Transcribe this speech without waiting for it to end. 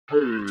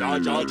Joystick,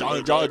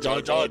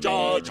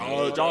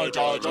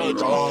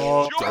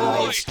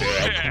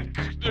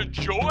 the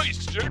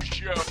Joystick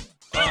Show.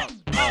 Up,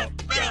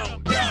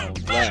 down,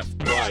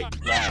 left,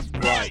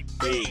 right,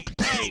 B,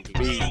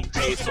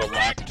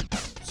 select.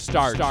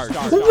 Start.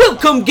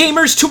 Welcome,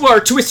 gamers, to our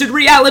twisted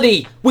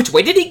reality. Which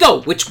way did he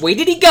go?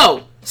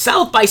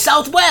 South by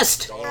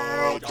Southwest.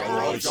 Joystick,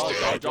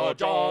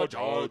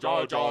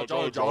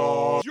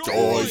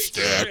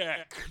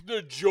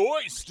 the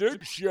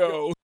Joystick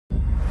Show.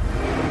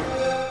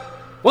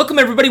 Welcome,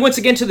 everybody, once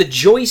again to the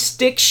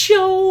Joystick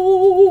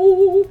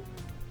Show.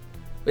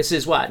 This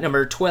is what,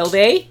 number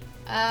 12A?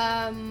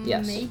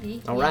 Yes.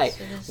 Maybe. All right.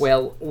 Yes,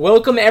 well,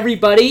 welcome,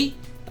 everybody.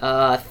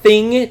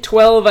 Thing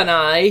 12 and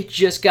I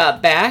just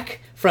got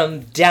back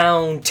from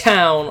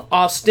downtown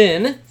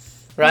Austin,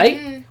 right?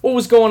 Mm-hmm. What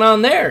was going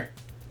on there?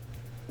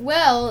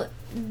 Well,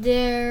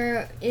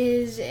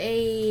 there's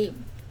a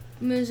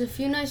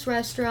few nice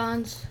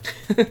restaurants.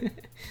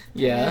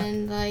 Yeah.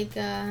 And I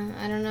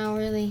don't know,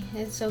 really.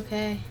 It's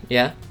okay.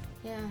 Yeah?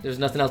 Yeah. There's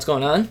nothing else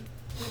going on?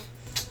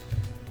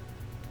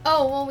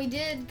 Oh, well, we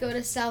did go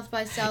to South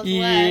by Southwest.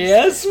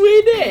 Yes,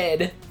 we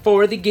did.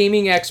 For the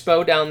Gaming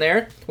Expo down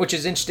there, which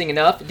is interesting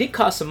enough. It did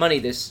cost some money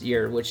this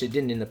year, which it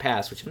didn't in the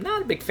past, which I'm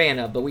not a big fan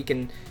of, but we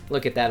can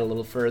look at that a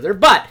little further.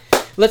 But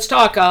let's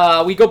talk.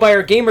 We go by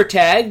our gamer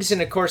tags, and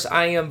of course,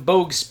 I am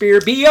Bogue Spear,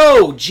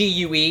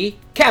 B-O-G-U-E,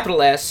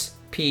 capital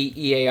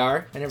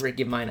S-P-E-A-R. I never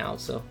give mine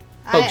out, so.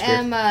 I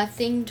am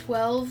Thing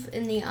 12,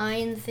 and the I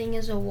in Thing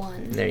is a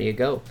 1. There you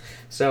go.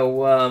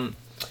 So,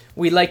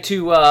 we like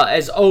to,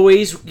 as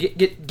always,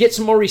 get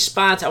some more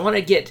response. I want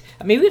to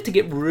maybe we have to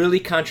get really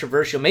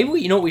controversial.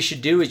 Maybe you know what we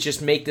should do is just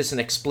make this an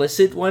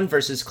explicit one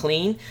versus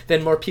clean.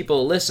 Then more people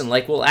will listen.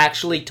 Like, we'll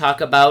actually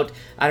talk about,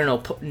 I don't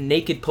know,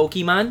 naked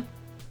Pokemon.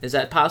 Is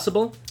that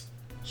possible?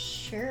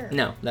 Sure.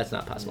 No, that's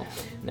not possible.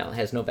 No, it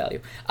has no value.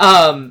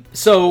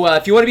 So,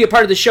 if you want to be a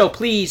part of the show,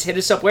 please hit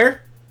us up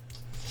where?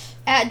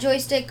 At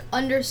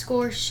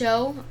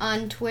joystick_show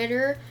on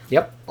Twitter.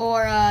 Yep.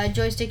 Or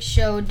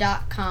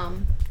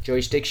joystickshow.com.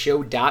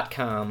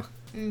 Joystickshow.com.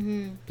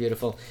 Mm-hmm.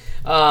 Beautiful.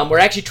 We're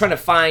actually trying to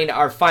find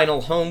our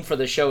final home for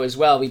the show as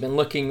well. We've been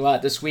looking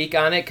this week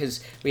on it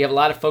because we have a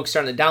lot of folks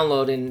starting to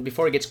download, and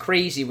before it gets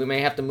crazy, we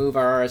may have to move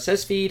our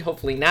RSS feed.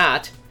 Hopefully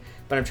not,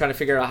 but I'm trying to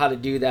figure out how to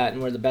do that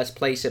and where the best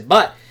place it.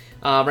 But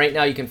right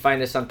now you can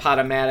find us on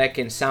Podomatic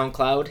and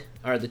SoundCloud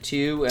are the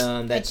two.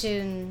 That's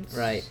iTunes.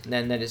 Right. And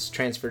then that is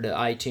transferred to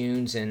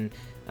iTunes, and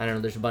I don't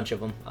know, there's a bunch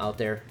of them out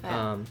there.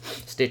 Yeah.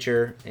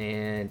 Stitcher,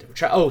 and we're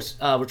trying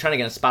to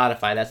get on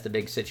Spotify. That's the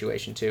big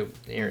situation too.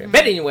 The area.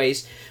 But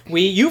anyways,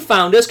 you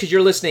found us because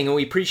you're listening, and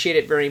we appreciate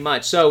it very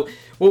much. So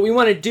what we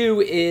want to do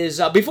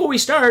is, before we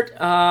start,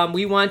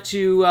 we want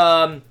to,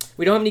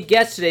 we don't have any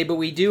guests today, but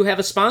we do have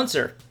a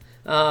sponsor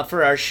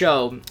for our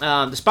show.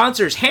 The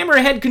sponsor is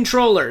Hammerhead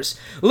Controllers.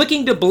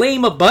 Looking to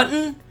blame a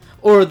button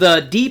or the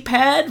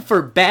D-pad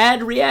for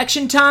bad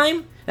reaction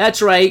time?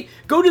 That's right.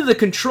 Go to the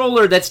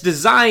controller that's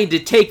designed to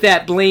take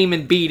that blame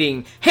and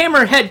beating.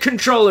 Hammerhead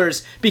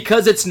Controllers,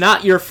 because it's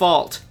not your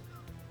fault.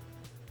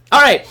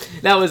 All right,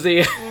 that was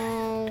the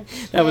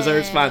that was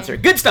our sponsor.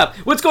 Good stuff.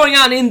 What's going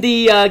on in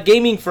the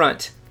gaming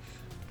front?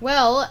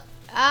 Well,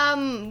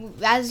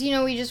 as you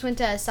know, we just went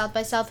to South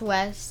by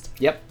Southwest.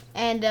 Yep.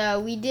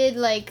 And we did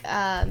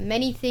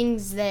many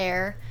things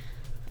there.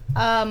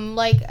 One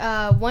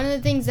of the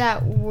things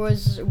that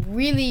was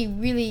really,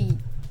 really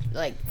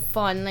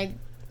fun.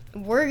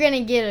 We're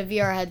gonna get a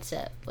VR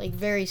headset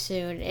very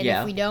soon, and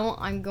if we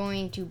don't, I'm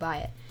going to buy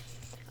it.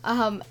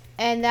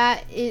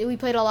 We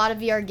played a lot of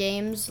VR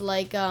games.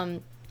 We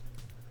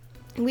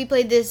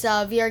played this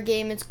VR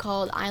game. It's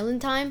called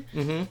Island Time.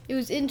 Mm-hmm. It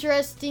was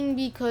interesting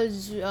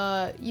because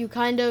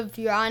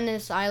you're on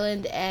this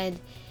island and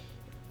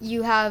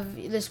you have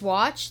this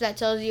watch that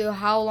tells you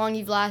how long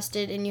you've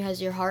lasted, and it has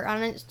your heart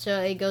on it,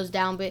 so it goes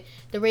down. But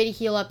the way to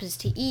heal up is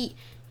to eat.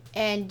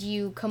 And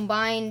you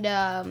combined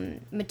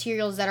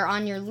materials that are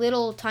on your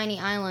little tiny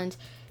island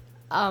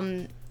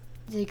to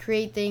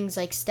create things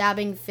like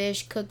stabbing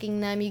fish,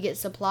 cooking them. You get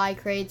supply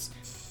crates.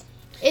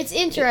 It's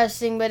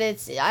interesting, but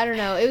I don't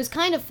know. It was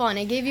kind of fun.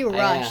 It gave you a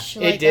rush.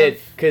 It did,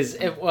 because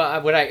it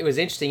was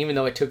interesting, even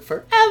though it took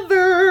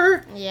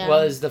forever,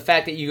 was the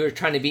fact that you were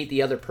trying to beat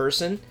the other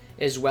person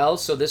as well.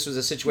 So this was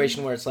a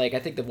situation where it's I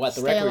think the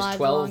record was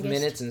 12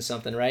 minutes and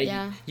something, right?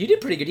 Yeah. You did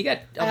pretty good. You got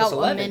almost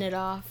 11. 1 minute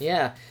off.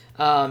 Yeah.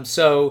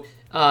 So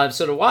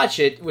to watch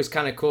it was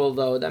kind of cool,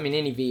 though. I mean,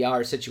 any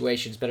VR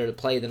situation is better to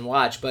play than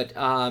watch, but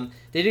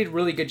they did a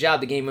really good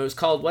job. The game, it was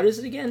called, what is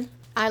it again?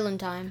 Island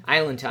Time.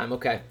 Island Time,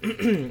 okay.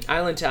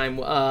 Island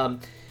Time.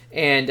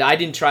 And I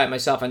didn't try it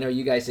myself. I know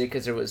you guys did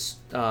because there was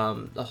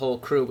the whole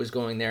crew was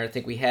going there. I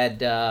think we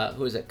had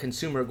who was it?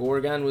 Consumer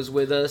Gorgon was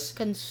with us.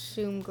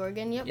 Consume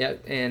Gorgon, yep.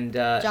 Yep, and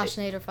Josh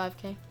Nader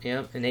 5K.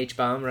 Yep, and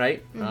H-Bomb,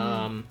 right?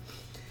 Mm-hmm.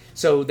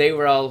 So they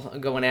were all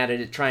going at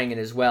it, trying it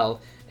as well.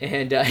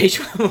 And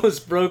H-Bomb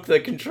almost broke the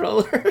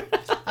controller.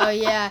 Oh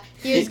yeah,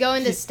 he was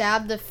going to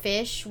stab the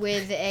fish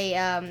with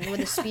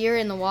a spear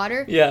in the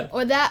water. Yeah.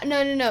 Or that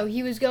no,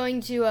 he was going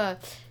to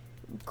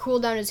cool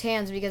down his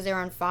hands because they were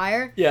on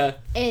fire. Yeah.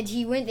 And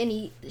he went and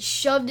he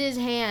shoved his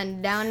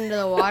hand down into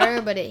the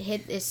water, but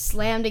it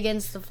slammed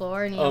against the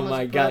floor, and he Oh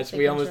my gosh,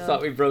 we almost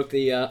thought we broke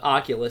the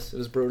Oculus. It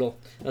was brutal.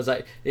 I was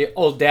like, the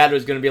old dad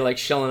was going to be like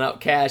shelling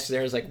out cash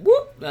there. I was like,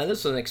 whoop,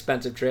 this was an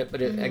expensive trip,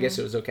 but I guess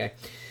it was okay.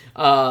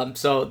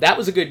 So that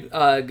was a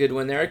good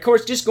one there. Of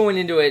course, just going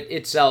into it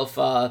itself,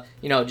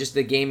 just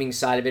the gaming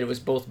side of it, it was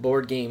both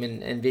board game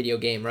and video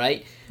game,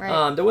 right?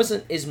 Right. There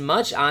wasn't as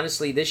much,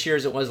 honestly, this year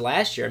as it was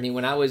last year. I mean,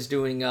 when I was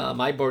doing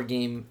my board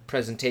game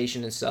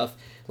presentation and stuff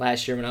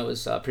last year when I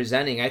was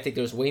presenting, I think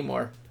there was way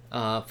more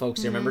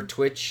folks there. Remember,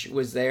 Twitch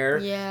was there.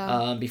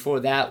 Yeah. Before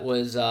that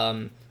was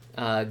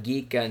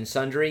Geek and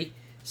Sundry,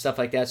 stuff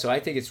like that. So I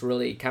think it's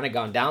really kind of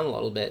gone down a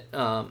little bit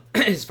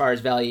as far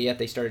as value, yet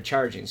they started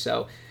charging.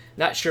 So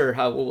not sure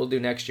what we'll do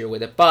next year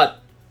with it,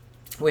 but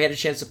we had a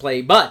chance to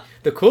play. But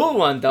the cool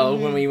one, though,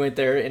 when we went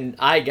there, and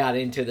I got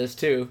into this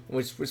too,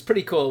 which was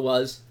pretty cool,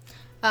 was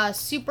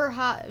Super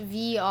Hot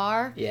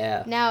VR.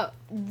 Yeah. Now,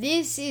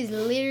 this is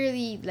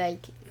literally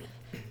like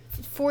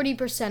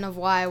 40% of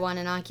why I want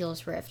an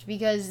Oculus Rift,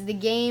 because the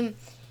game,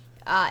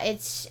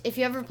 it's, if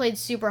you ever played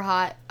Super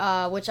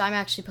Hot, which I'm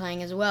actually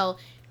playing as well,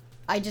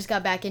 I just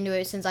got back into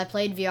it since I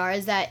played VR,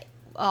 is that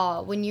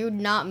when you're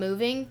not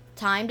moving,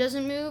 time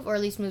doesn't move, or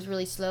at least moves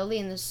really slowly,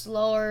 and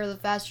the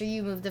faster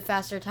you move, the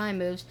faster time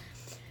moves.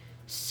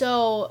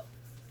 So,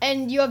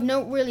 and you have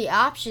no really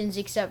options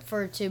except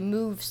for to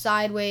move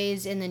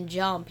sideways and then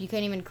jump. You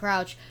can't even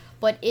crouch.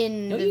 But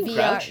in the VR,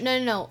 crouch?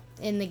 No,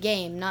 in the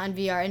game, not in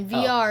VR. In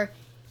VR,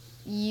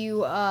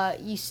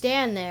 you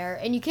stand there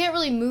and you can't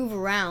really move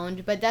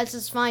around, but that's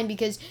just fine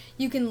because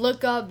you can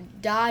look up,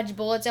 dodge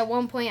bullets. At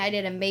one point I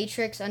did a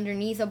matrix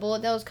underneath a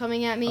bullet that was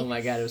coming at me. Oh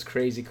my god, it was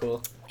crazy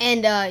cool.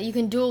 And you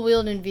can dual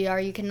wield in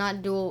VR. You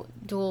cannot dual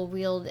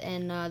wield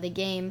in the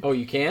game. Oh,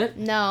 you can't?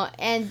 No.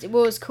 And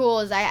what was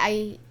cool is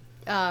he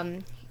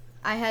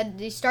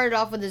started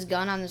off with his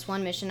gun on this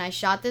one mission. I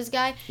shot this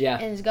guy, Yeah.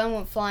 and his gun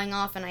went flying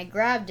off, and I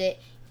grabbed it,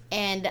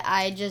 and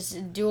I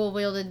just dual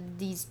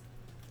wielded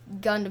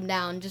gunned him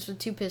down just with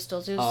two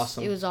pistols. It was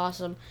awesome. It was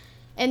awesome.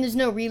 And there's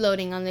no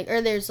reloading on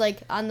there's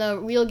like on the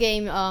real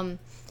game,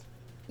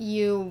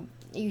 you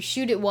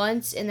shoot it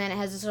once and then it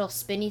has this little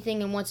spinny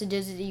thing, and once it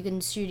does it you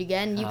can shoot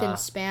again. You can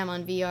spam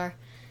on VR.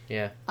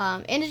 Yeah.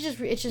 And it's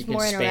just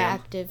more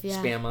interactive.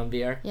 Yeah. Spam on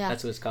VR? Yeah.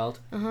 That's what it's called?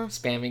 Uh-huh.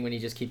 Spamming when you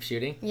just keep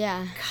shooting?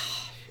 Yeah.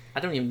 Gosh,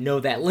 I don't even know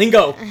that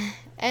lingo.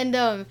 And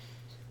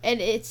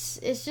it's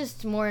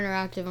just more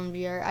interactive on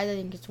VR. I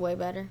think it's way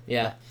better.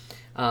 Yeah.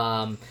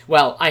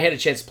 Well, I had a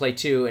chance to play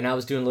too, and I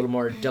was doing a little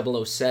more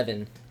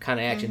 007 kind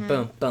of action.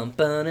 Bum, bum,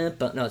 bum,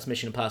 bum. No, it's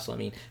Mission Impossible, I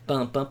mean.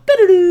 Bum, bum,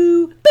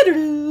 ba-da-doo,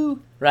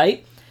 ba-da-doo.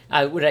 Right?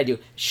 What did I do?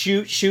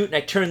 Shoot, and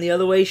I turned the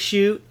other way,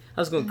 shoot.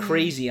 I was going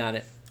crazy on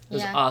it. It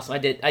was awesome. I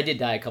did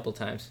die a couple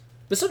times.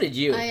 But so did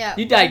you. Yeah.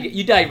 You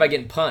died by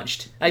getting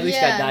punched. I at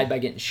least got died by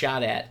getting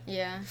shot at.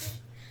 Yeah.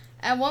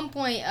 At one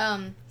point,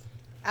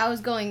 I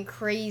was going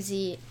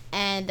crazy,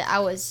 and I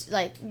was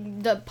like,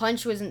 the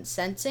punch wasn't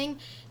sensing,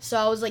 so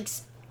I was like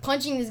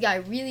punching this guy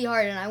really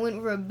hard, and I went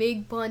for a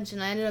big punch,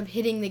 and I ended up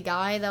hitting the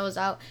guy that was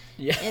out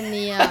in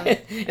the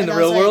in the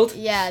real world.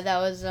 Yeah, that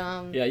was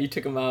Yeah, you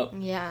took him out.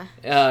 Yeah.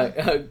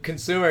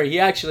 Consumer,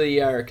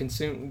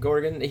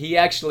 Gorgon, he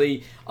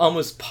actually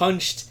almost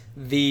punched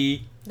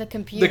the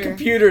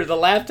computer, the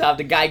laptop.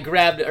 The guy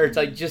grabbed it, or it's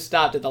like just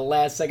stopped at the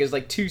last second. It's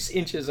like 2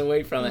 inches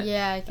away from it.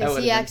 Yeah, because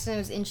he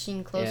accidentally was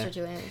inching closer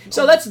to it.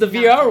 So that's the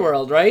VR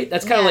world, right?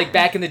 That's kind of like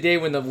back in the day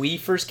when the Wii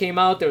first came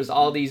out. There was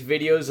all these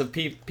videos of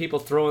people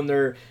throwing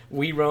their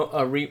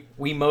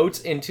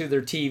Wiimotes into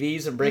their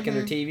TVs and breaking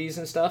their TVs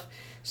and stuff.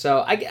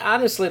 So I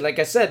honestly, like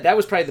I said, that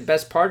was probably the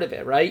best part of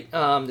it, right?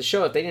 The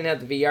show, if they didn't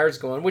have the VRs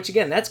going, which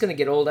again, that's going to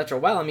get old after a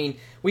while. I mean,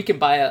 we can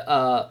buy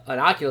an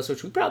Oculus,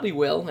 which we probably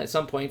will at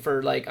some point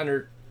for like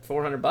under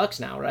 $400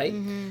 now, right?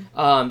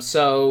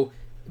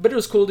 But it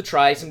was cool to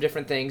try some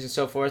different things and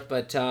so forth.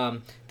 But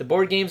the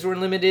board games were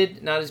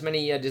limited, not as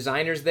many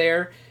designers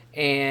there.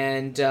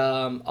 And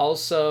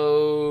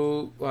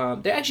also,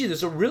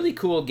 there's a really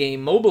cool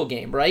mobile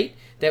game, right,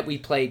 that we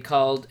played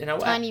called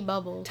Tiny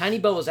Bubbles. Tiny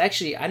Bubbles.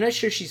 Actually, I'm not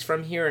sure she's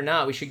from here or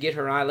not. We should get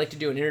her on. I'd like to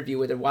do an interview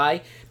with her.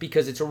 Why?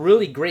 Because it's a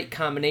really great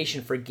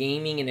combination for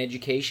gaming and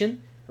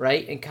education,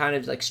 right, and kind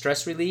of like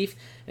stress relief.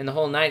 And the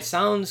whole night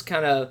sounds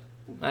kind of,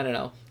 I don't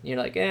know. You're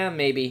like,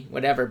 maybe,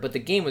 whatever. But the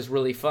game was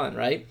really fun,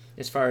 right,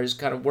 as far as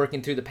kind of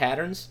working through the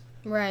patterns.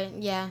 Right,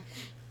 yeah.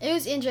 It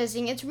was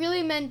interesting. It's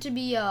really meant to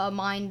be a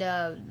mind,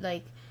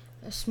 like,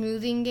 a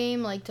smoothing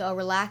game, like a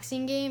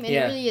relaxing game. And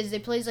it really is.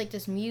 It plays, like,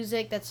 this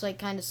music that's, like,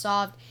 kind of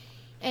soft.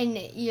 And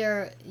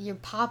you're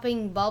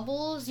popping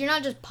bubbles. You're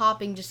not just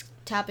popping, just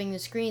tapping the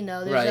screen,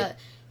 though.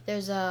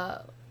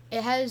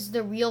 It has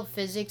the real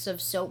physics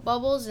of soap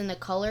bubbles and the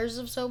colors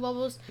of soap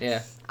bubbles.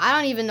 Yeah. I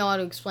don't even know how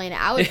to explain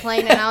it. I was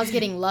playing it and I was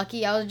getting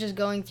lucky. I was just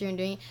going through and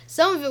doing it.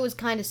 Some of it was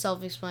kind of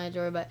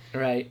self-explanatory, but...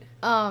 Right.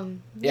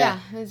 Yeah,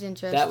 it was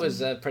interesting. That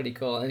was pretty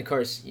cool. And, of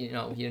course, you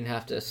didn't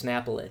have to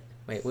Snapple it.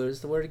 Wait, what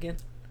was the word again?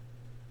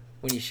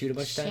 when you shoot a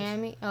bunch of times?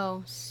 Shammy?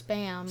 Oh,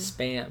 spam.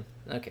 Spam.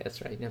 Okay,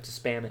 that's right. You have to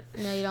spam it.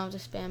 No, you don't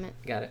have to spam it.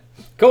 Got it.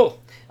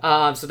 Cool.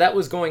 So that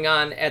was going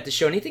on at the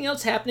show. Anything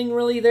else happening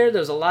really there?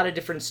 There's a lot of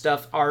different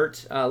stuff.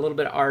 Art, a little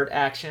bit of art,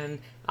 action.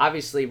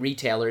 Obviously,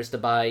 retailers to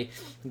buy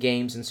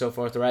games and so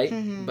forth, right?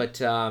 Mm-hmm.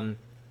 But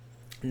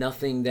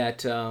nothing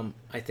that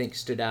I think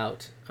stood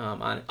out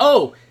on it.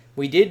 Oh,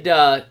 we did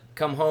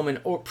come home and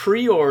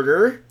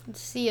pre-order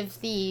Sea of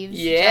Thieves.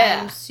 Yeah.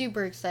 Which I'm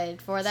super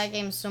excited for. That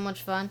game's so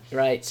much fun.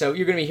 Right, so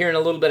you're going to be hearing a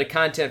little bit of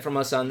content from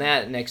us on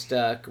that next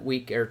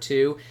week or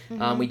two.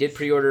 Mm-hmm. We did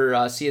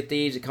pre-order Sea of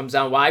Thieves. It comes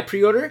out. Why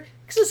pre-order?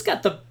 Because it's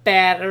got the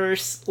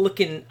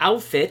baddest-looking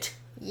outfit.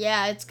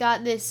 Yeah, it's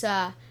got this,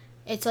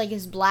 it's like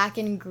this black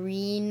and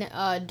green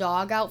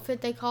dog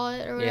outfit, they call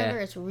it, or whatever.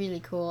 Yeah. It's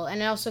really cool.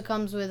 And it also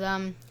comes with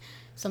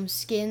some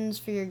skins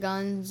for your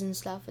guns and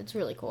stuff. It's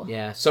really cool.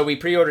 Yeah, so we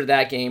pre-ordered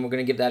that game. We're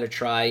going to give that a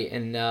try,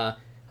 and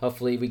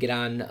hopefully we get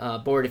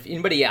on board. If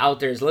anybody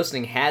out there is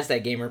listening has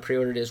that game or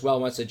pre-ordered as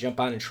well, wants to jump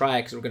on and try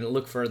it, because we're going to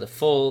look for the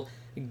full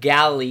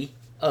galley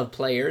of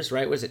players,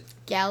 right? Was it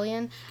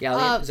Galleon?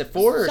 Galleon? Is it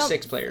 4 or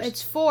 6 players?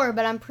 It's 4,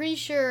 but I'm pretty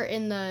sure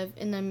in the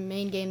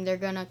main game they're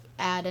gonna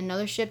add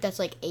another ship that's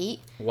like 8.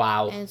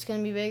 Wow. And it's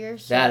gonna be bigger.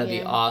 So, That'll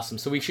be awesome.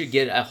 So we should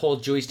get a whole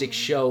joystick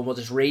show. We'll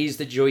just raise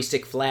the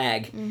joystick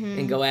flag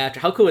and go after.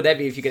 How cool would that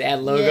be if you could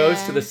add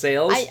logos to the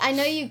sails? I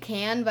know you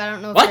can, but I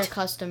don't know if What? they're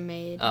custom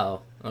made.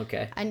 Oh,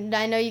 okay. I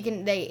know you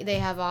can. They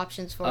have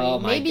options for Oh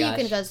you. my Maybe gosh.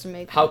 you can custom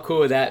make. How them. cool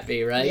would that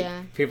be, right?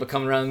 Yeah. People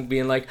coming around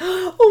being like,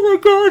 oh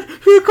my god,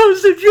 here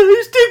comes the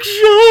joystick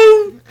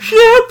show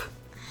ship.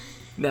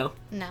 No?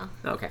 No.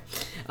 Okay.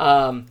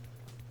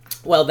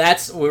 Well,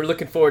 we're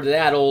looking forward to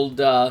that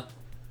old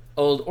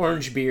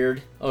orange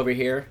beard over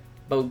here.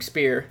 Bogue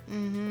Spear.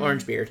 Mm-hmm.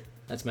 Orange beard.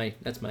 That's my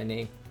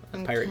name.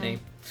 Pirate Okay. name.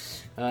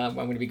 I'm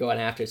going to be going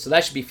after it. So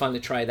that should be fun to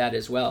try that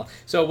as well.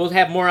 So we'll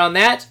have more on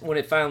that when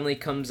it finally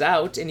comes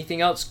out.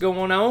 Anything else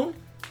going on?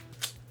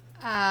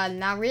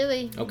 Not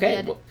really.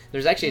 Okay. Well,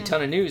 there's actually a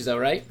ton of news, though,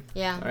 right?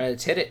 Yeah. All right,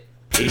 let's hit it.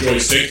 The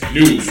Joystick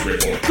News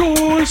Report.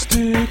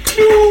 Joystick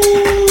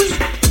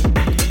News!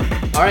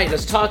 All right,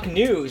 let's talk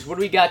news. What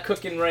do we got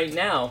cooking right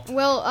now?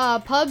 Well,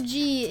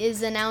 PubG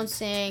is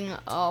announcing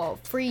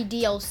free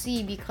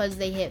DLC because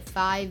they hit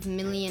 5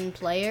 million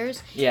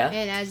players. Yeah.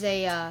 And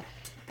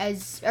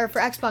for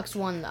Xbox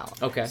One though.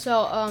 Okay.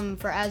 So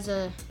as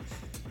a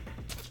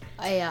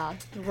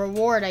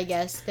reward, I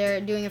guess they're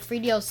doing a free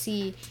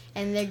DLC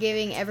and they're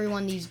giving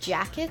everyone these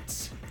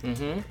jackets.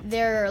 Mm-hmm.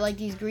 They're like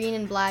these green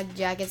and black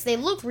jackets. They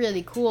look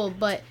really cool,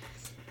 but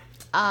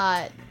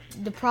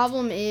the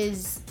problem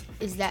is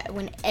that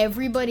when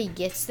everybody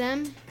gets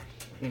them,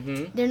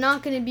 Mm-hmm. they're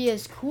not going to be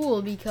as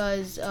cool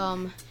because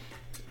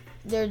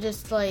they're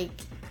just like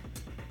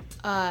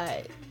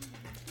they're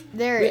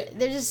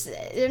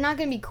not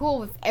going to be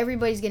cool if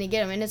everybody's going to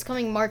get them, and it's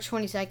coming March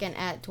 22nd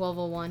at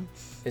 12:01.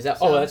 Is that?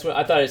 So- Oh, that's what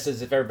I thought. It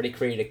says if everybody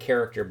created a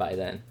character by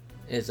then.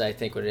 Is I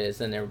think what it is.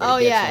 Then everybody. Oh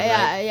gets yeah,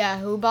 one, right? yeah.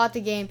 Who bought the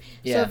game?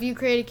 Yeah. So if you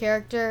create a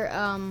character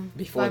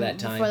Before that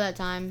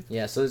time.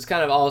 Yeah, so it's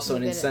kind of also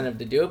an You get it. incentive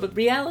to do it. But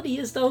reality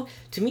is, though,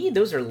 to me,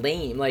 those are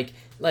lame. Like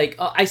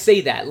I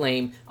say that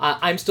lame.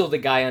 I'm still the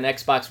guy on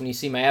Xbox. When you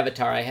see my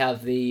avatar, I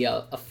have the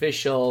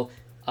official.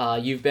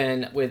 You've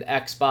been with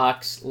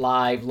Xbox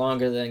Live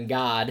longer than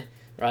God,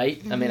 right?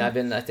 Mm-hmm. I mean,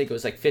 I think it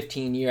was like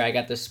 15 years. I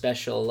got this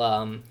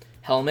special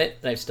helmet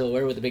that I still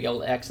wear with the big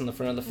old X on the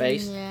front of the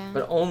face. Yeah.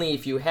 But only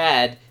if you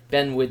had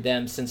been with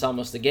them since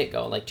almost the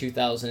get-go, like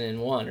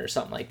 2001 or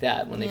something like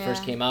that. When they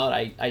first Yeah. came out,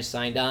 I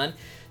signed on.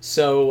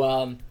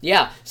 So,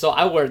 so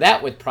I wear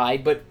that with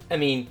pride. But, I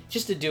mean,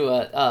 just to do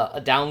a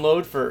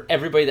download for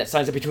everybody that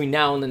signs up between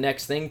now and the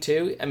next thing,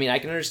 too. I mean, I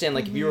can understand,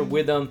 like, if you were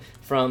with them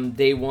from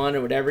day one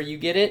or whatever you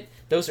get it,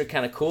 those are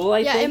kind of cool,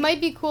 I think. Yeah, it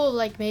might be cool,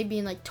 like, maybe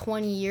in, like,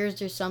 20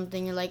 years or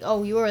something. You're like,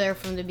 oh, you were there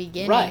from the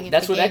beginning. Right, if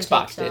that's the what game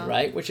Xbox takes did, off.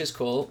 right? Which is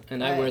cool,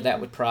 and I Right. wear that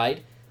with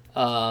pride.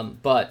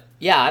 But,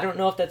 yeah, I don't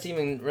know if that's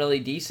even really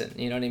decent,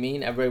 you know what I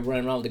mean? Everybody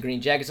running around with the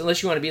green jackets,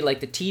 unless you want to be like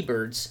the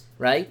T-Birds,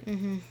 right?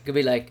 Mm-hmm. It could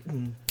be like,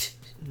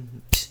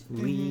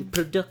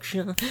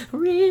 reproduction.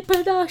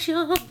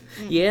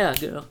 Yeah,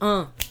 girl,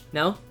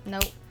 no?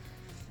 Nope.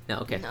 No,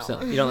 okay. No.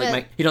 So you don't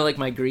like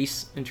my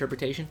Grease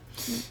interpretation?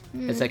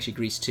 It's actually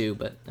Grease 2,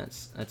 but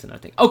that's another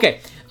thing. Okay.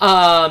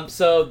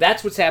 So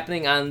that's what's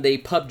happening on the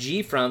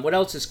PUBG front. What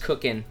else is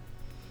cooking?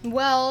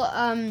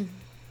 Well,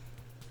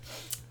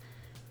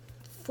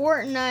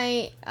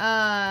 Fortnite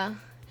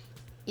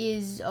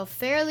is a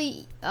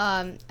fairly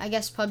I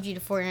guess PUBG to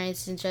Fortnite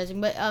is interesting,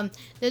 but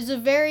there's a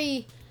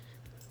very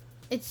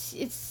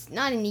it's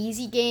not an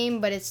easy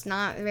game, but it's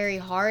not very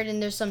hard, and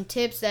there's some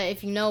tips that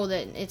if you know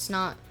that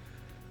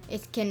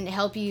it can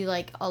help you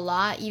like a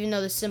lot, even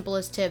though the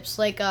simplest tips,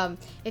 like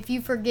if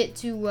you forget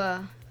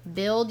to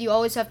build, you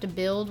always have to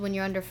build when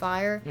you're under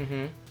fire.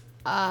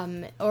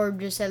 Or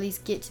just at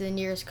least get to the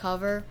nearest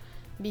cover,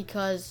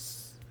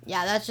 because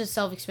that's just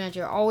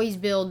self-explanatory. Always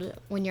build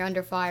when you're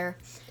under fire.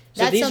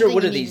 So That's these are,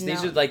 what something are you these? need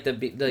to These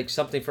know. are like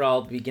something for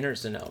all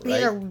beginners to know, right?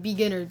 These are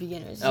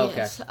beginners. Okay.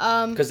 Yes.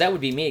 Because that would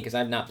be me, because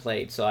I've not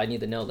played, so I need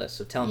to know this.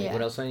 So tell me, Yeah.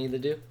 what else do I need to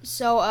do?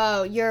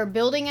 So your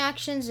building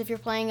actions, if you're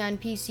playing on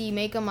PC,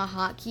 make them a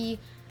hotkey,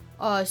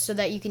 so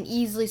that you can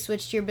easily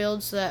switch to your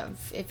build. So that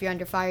if you're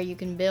under fire, you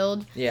can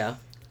build. Yeah.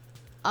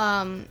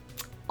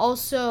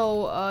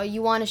 Also,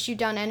 you want to shoot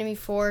down enemy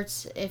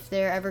forts if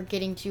they're ever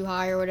getting too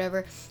high or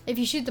whatever. If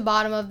you shoot the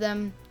bottom of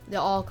them,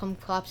 they'll all come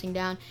collapsing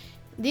down.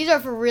 These are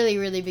for really,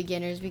 really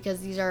beginners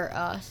because these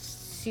are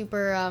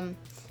super,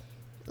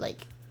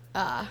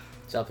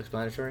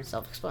 Self-explanatory?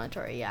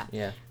 self-explanatory, yeah.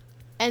 Yeah.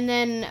 And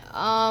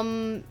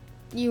then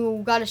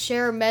you got to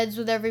share meds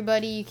with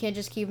everybody. You can't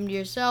just keep them to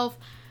yourself.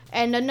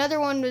 And another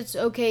one that's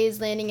okay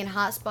is landing in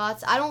hot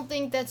spots. I don't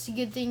think that's a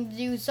good thing to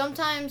do.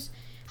 Sometimes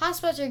hot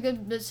spots are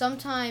good, but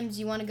sometimes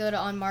you want to go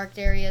to unmarked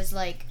areas.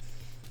 Like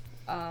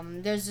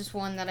there's this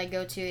one that I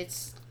go to.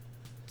 It's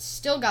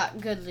still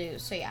got good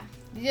loot. So yeah,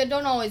 you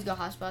don't always go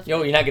hot spots.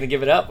 Yo, you're not going to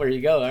give it up where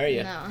you go, are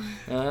you?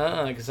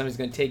 No. Because somebody's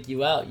going to take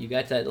you out. You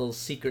got that little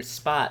secret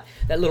spot,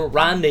 that little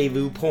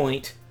rendezvous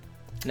point.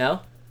 No?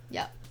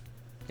 Yep.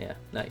 Yeah,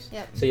 nice.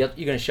 Yep. So you're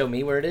going to show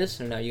me where it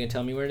is? Or no, you going to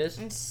tell me where it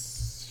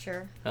is?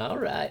 Sure. All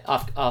right.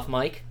 Off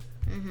mic?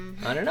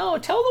 Mm-hmm. I don't know.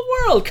 Tell the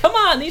world. Come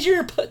on. These are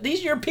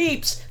your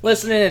peeps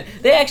listening.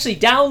 They actually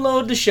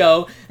download the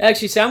show.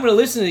 Actually say, I'm going to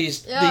listen to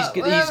these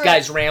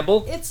guys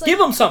ramble. It's like Give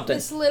them something.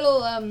 This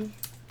little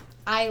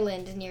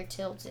island near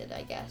Tilted,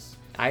 I guess.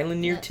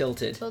 Island near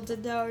Tilted.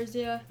 Tilted Towers,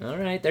 yeah. All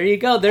right. There you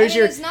go. There's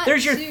your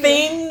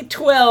Thing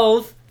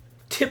 12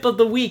 tip of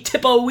the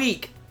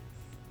week.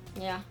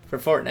 Yeah. For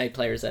Fortnite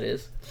players, that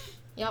is.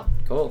 Yep.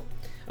 Cool.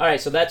 All right,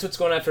 so that's what's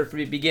going on for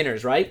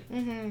beginners, right?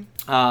 Mm-hmm.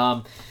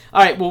 All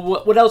right, well,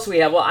 what else do we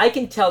have? Well, I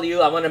can tell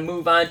you I want to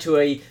move on to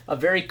a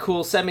very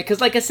cool segment, because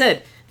like I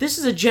said, this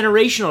is a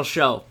generational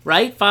show,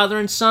 right? Father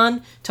and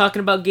son talking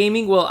about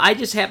gaming. Well, I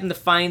just happened to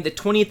find the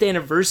 20th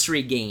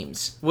anniversary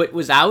games. What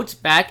was out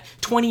back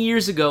 20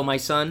 years ago, my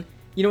son.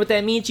 You know what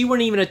that means? You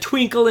weren't even a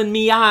twinkle in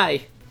me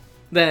eye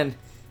then.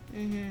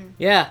 Mm-hmm.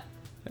 Yeah.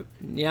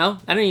 You know,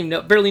 I don't even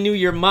know, barely knew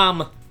your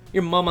mama.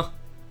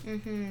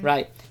 Mm-hmm.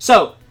 Right.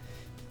 So,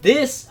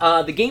 this,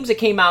 the games that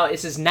came out, it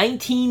says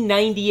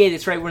 1998.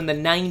 That's right, we're in the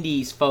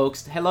 90s,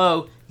 folks.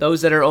 Hello,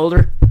 those that are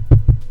older.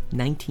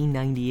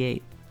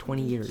 1998.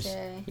 20 years.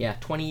 Okay. Yeah,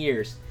 20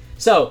 years.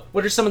 So,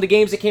 what are some of the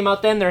games that came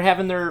out then? They're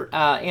having their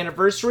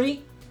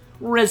anniversary.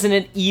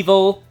 Resident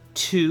Evil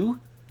 2.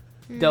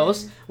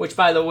 DOS, which,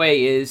 by the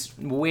way, is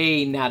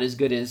way not as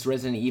good as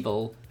Resident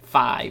Evil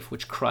 5,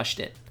 which crushed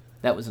it.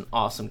 That was an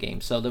awesome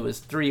game. So, there was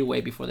 3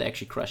 away before they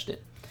actually crushed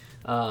it.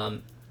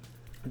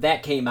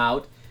 That came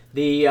out.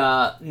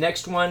 The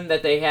next one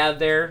that they have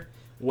there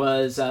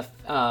was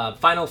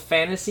Final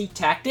Fantasy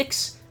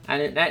Tactics.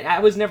 I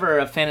was never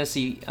a Final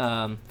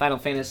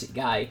Fantasy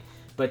guy,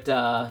 but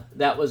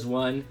that was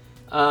one.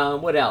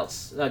 What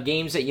else?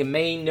 Games that you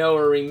may know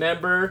or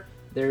remember.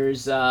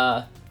 There's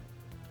I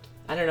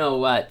don't know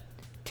what.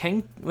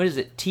 What is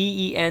it?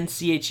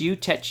 Tenchu?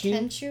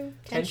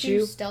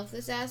 Tenchu Stealth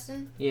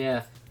Assassin.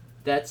 Yeah.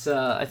 That's,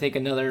 I think,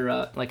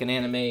 another, like an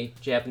anime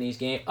Japanese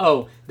game.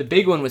 Oh, the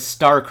big one was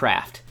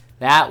StarCraft.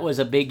 That was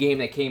a big game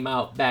that came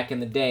out back in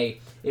the day.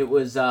 It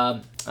was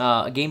a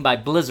game by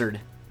Blizzard,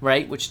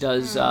 right? Which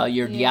does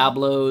your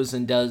Diablos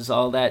and does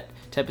all that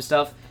type of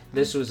stuff.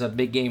 This was a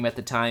big game at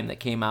the time that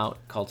came out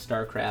called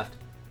StarCraft.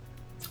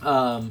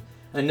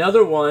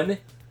 Another one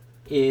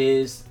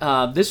is,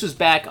 this was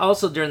back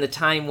also during the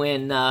time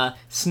when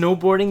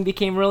snowboarding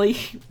became really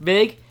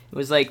big. It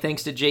was like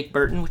thanks to Jake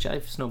Burton, which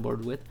I've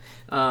snowboarded with.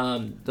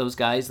 Those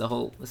guys,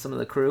 some of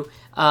the crew.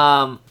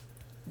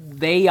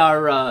 They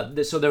are,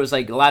 so there was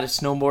like a lot of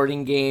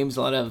snowboarding games,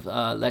 a lot of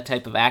that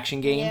type of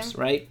action games,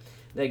 right?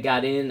 That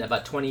got in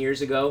about 20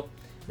 years ago.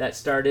 That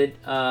started.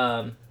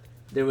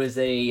 There was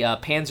a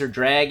Panzer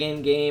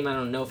Dragon game. I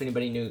don't know if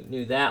anybody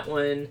knew that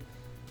one.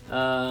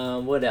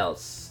 What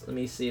else? Let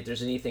me see if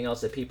there's anything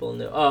else that people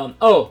knew.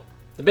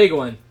 The big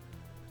one.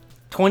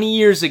 20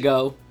 years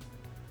ago,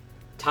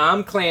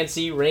 Tom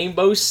Clancy,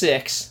 Rainbow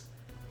Six,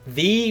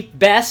 the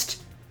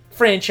best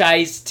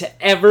franchise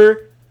to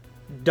ever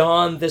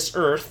dawn this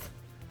earth,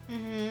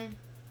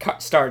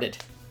 started.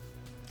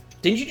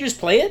 Didn't you just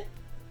play it?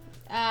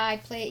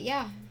 I played,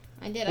 yeah.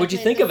 I did. What'd you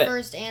think of it? The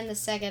first and the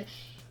second.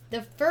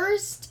 The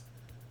first...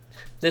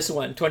 This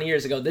one, 20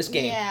 years ago, this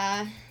game.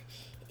 Yeah.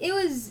 It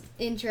was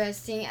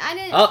interesting. I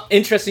didn't... Oh,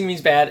 interesting means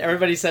bad.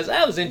 Everybody says,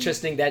 that was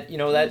interesting. That, you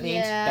know what that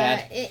means?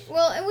 Bad. It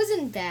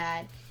wasn't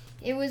bad.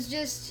 It was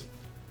just...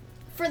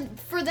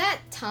 For that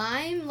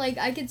time, like,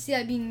 I could see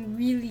that being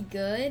really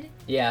good.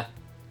 Yeah.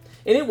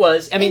 And it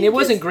was. I mean, it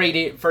wasn't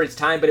great for its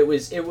time, but it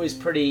was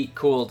pretty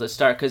cool to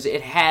start because it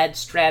had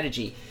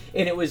strategy.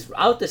 And it was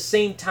out the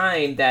same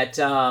time that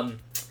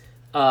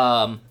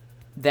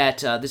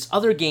this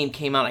other game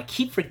came out. I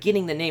keep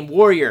forgetting the name.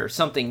 Warrior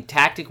something.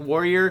 Tactic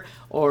Warrior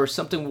or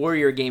something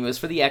Warrior game. It was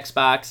for the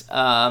Xbox.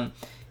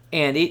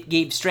 And it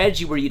gave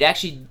strategy where you'd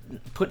actually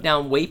put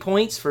down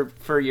waypoints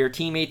for your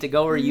teammate to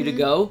go or you to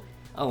go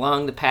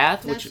along the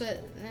path.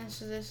 That's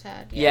That's what this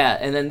had. Yeah,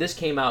 and then this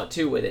came out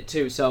too with it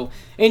too. So,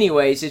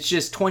 anyways, it's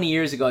just 20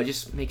 years ago. It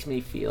just makes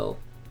me feel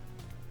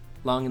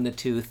long in the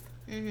tooth.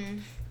 Mm-hmm.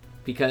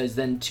 Because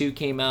then 2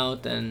 came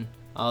out, and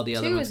all the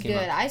other ones came out. 2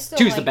 is good. I still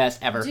 2's the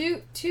best ever.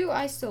 2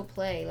 I still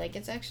play. Like,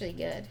 it's actually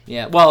good.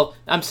 Yeah. Well,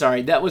 I'm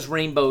sorry. That was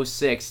Rainbow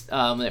Six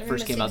that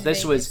first came out.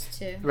 This was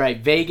too. Right.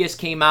 Vegas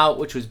came out,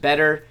 which was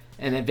better,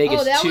 and then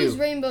Vegas 2. Oh, that was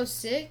Rainbow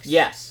Six?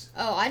 Yes.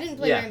 Oh, I didn't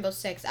play Rainbow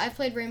Six. I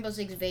played Rainbow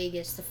Six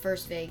Vegas, the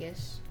first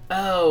Vegas.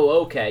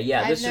 Oh, okay.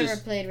 Yeah. I've never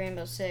played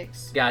Rainbow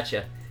Six.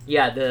 Gotcha.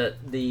 Yeah.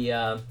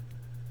 The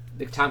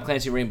Tom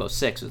Clancy Rainbow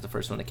Six was the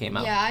first one that came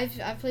out. Yeah,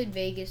 I've played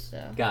Vegas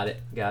though. Got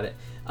it.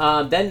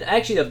 Then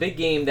actually the big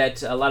game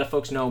that a lot of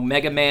folks know,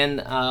 Mega Man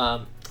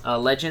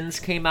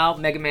Legends came out.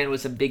 Mega Man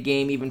was a big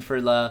game even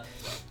for the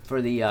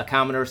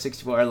Commodore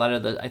 64. A lot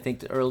of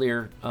the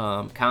earlier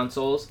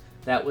consoles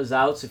that was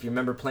out. So if you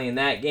remember playing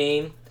that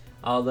game,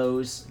 all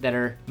those that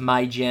are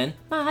my gen,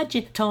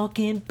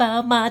 talking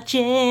about my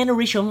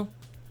generation.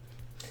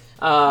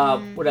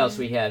 What else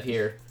we have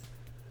here?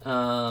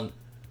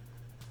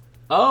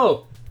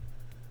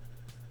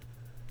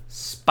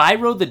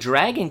 Spyro the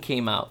Dragon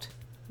came out.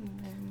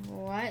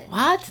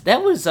 What?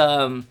 That was,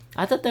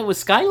 I thought that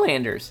was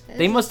Skylanders.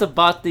 They must have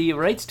bought the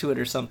rights to it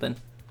or something.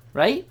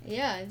 Right?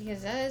 Yeah,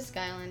 because that is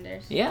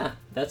Skylanders. Yeah,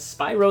 that's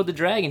Spyro the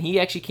Dragon. He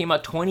actually came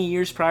out 20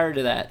 years prior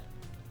to that.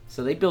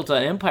 So they built a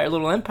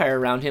little empire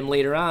around him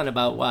later on,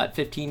 about,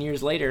 15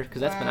 years later?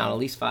 Because that's been out at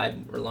least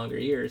 5 or longer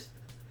years.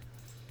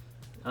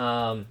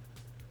 So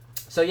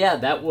yeah,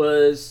 that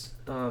was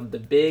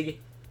the Big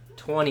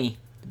 20.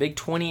 The Big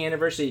 20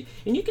 anniversary.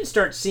 And you can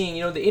start seeing,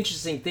 the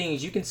interesting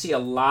things. You can see a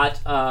lot...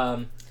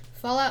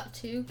 Fallout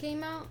 2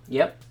 came out?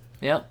 Yep,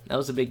 that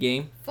was a big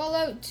game.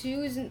 Fallout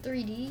 2 isn't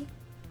 3D?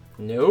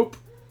 Nope.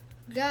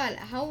 God,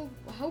 how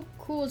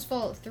cool was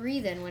Fallout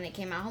 3 then when it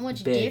came out? How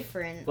much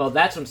different? Well,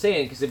 that's what I'm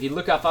saying, because if you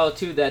look at Fallout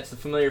 2, that's the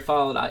familiar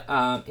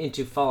Fallout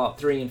into Fallout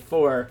 3 and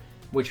 4,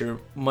 which are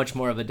much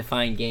more of a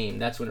defined game.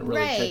 That's when it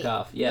really took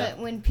off. Yeah. But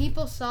when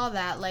people saw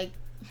that,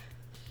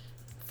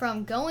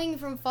 from going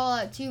from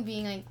Fallout 2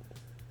 being like,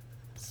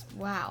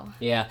 wow.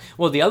 Yeah.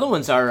 Well, the other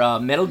ones are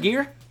Metal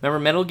Gear. Remember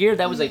Metal Gear?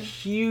 That was a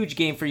huge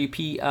game for you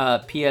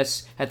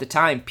PS at the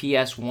time.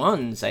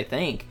 PS1s, I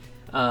think.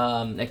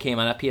 That came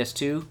out, not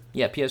PS2.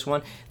 Yeah,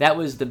 PS1. That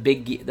was the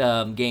big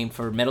game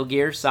for Metal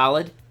Gear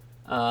Solid.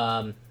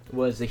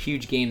 Was a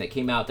huge game that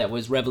came out that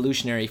was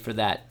revolutionary for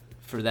that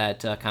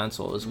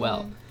console as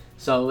well.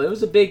 So it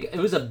was a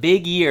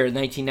big year in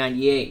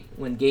 1998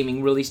 when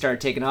gaming really started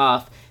taking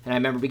off, and I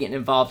remember getting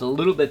involved a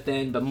little bit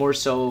then, but more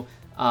so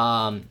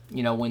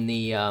when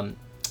the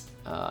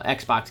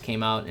Xbox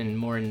came out and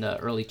more in the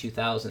early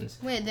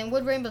 2000s. Wait, then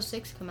what Rainbow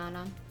Six come out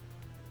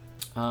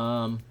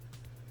on?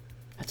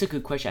 That's a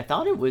good question. I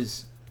thought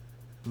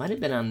might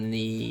have been on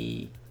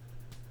the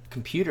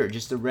computer,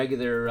 just the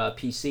regular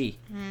PC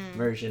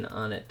version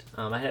on it.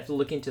 I'd have to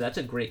look into that. That's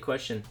a great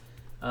question.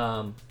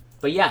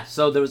 But yeah,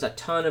 so there was a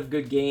ton of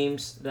good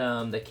games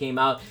that came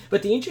out.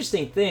 But the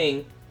interesting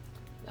thing,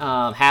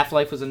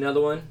 Half-Life was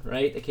another one,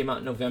 right? That came out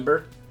in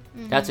November.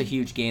 Mm-hmm. That's a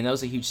huge game. That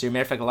was a huge series.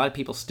 Matter of fact, a lot of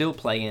people still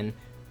play in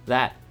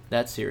that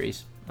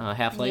series,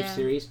 Half-Life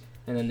series.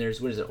 And then there's,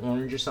 what is it,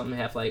 Orange or something?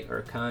 Half-Life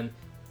or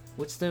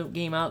what's the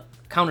game out?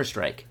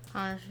 Counter-Strike.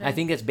 I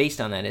think that's based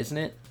on that, isn't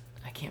it?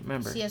 I can't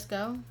remember.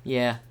 CSGO?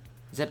 Yeah.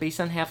 Is that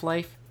based on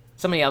Half-Life?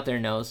 Somebody out there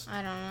knows.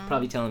 I don't know.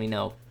 Probably telling me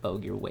no.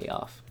 Bogue, you're way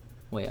off.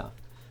 Way off.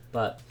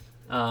 But,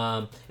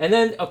 and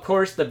then, of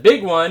course, the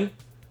big one,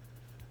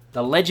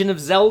 The Legend of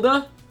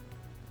Zelda.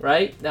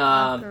 Right?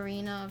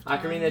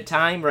 Ocarina of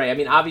Time, right. I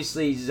mean,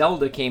 obviously,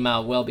 Zelda came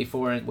out well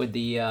before with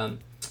the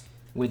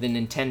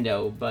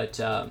Nintendo, but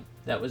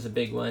that was a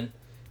big one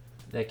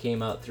that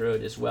came out through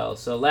it as well.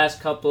 So last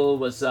couple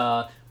was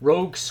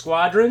Rogue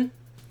Squadron.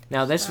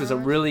 Now, this was a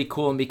really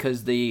cool one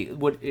because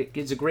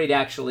it's a great,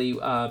 actually,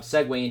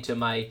 segue into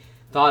my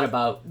thought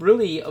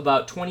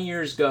about 20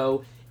 years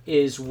ago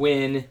is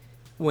when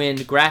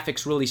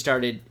graphics really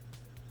started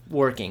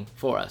working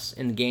for us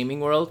in the gaming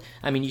world.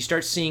 I mean, you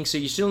start seeing, so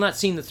you're still not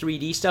seeing the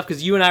 3D stuff,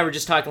 because you and I were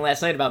just talking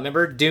last night about,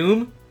 remember,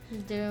 Doom,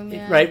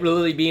 yeah. Right?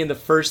 Really being the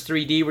first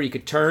 3D where you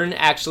could turn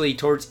actually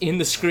towards in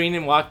the screen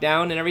and walk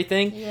down and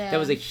everything. Yeah. That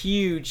was a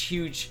huge,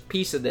 huge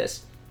piece of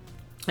this.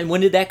 And when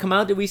did that come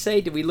out, did we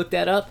look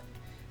that up?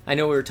 I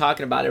know we were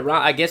talking about it.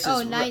 I guess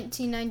it's...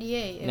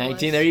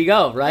 1998. There you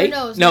go, right?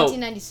 No, it was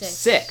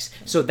 1996.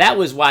 So that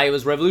was why it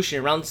was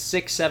revolutionary. Around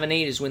 6, 7,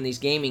 8 is when these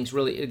gaming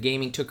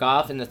took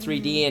off, and the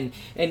 3D,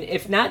 and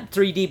if not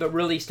 3D, but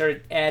really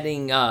started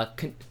adding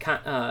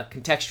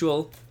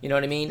contextual, you know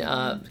what I mean?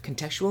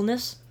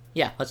 Contextualness?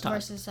 Yeah, let's talk.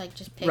 Versus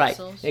just pixels. Right,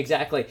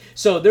 exactly.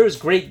 So there was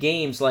great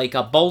games like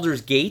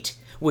Baldur's Gate,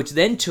 which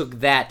then took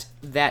that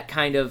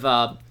kind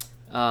of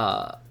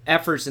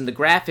efforts in the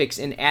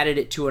graphics and added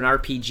it to an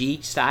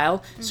RPG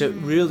style, so it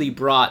really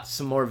brought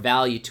some more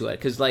value to it.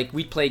 Because like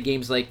we played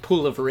games like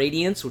Pool of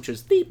Radiance, which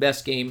was the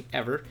best game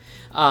ever,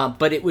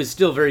 but it was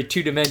still very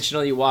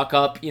two-dimensional. You walk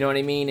up, you know what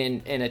I mean,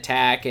 and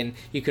attack, and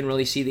you can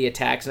really see the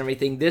attacks and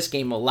everything. This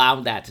game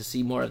allowed that to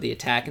see more of the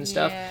attack and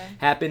stuff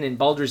happen, and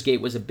Baldur's Gate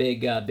was a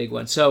big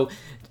one. So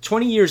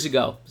 20 years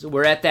ago, so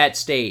we're at that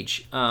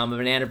stage of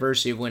an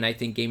anniversary of when I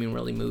think gaming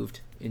really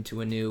moved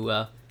into a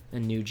new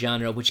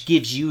genre, which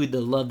gives you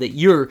the love that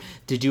you're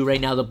to do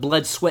right now, the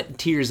blood, sweat, and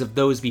tears of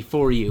those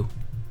before you.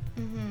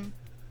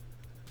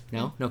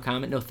 No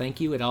comment, no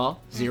thank you at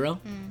all, zero.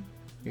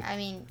 I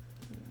mean,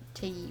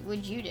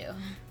 what'd you do?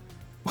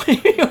 What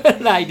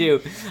did I do?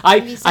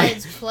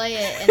 Besides play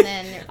it and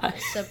then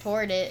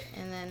support it,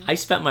 and then I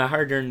spent my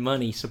hard-earned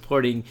money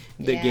supporting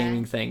the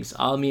gaming things.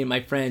 All me and my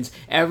friends.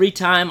 Every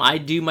time I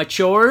do my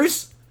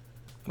chores.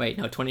 Wait,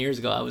 no, 20 years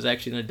ago I was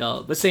actually an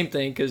adult. But same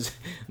thing, because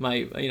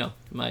my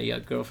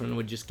girlfriend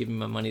would just give me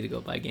my money to go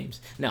buy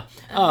games. No,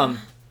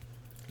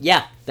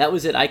 yeah, that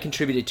was it. I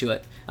contributed to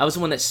it. I was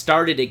the one that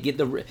started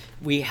it.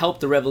 We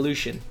helped the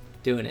revolution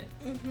doing it.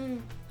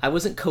 I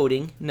wasn't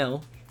coding,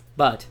 no,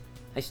 but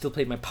I still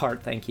played my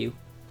part. Thank you.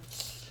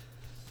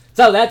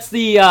 So that's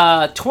the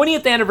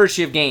 20th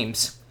anniversary of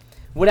games.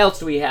 What else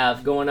do we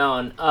have going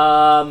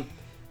on?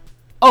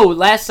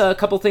 Last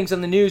couple things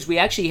on the news. We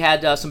actually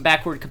had some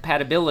backward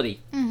compatibility,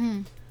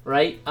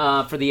 right?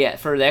 For the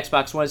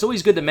Xbox One. It's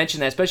always good to mention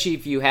that, especially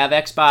if you have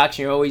Xbox.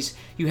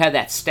 You have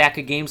that stack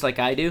of games like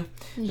I do,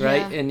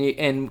 right?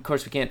 And of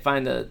course we can't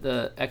find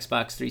the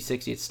Xbox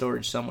 360. It's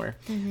storage somewhere.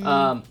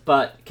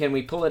 But can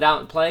we pull it out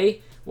and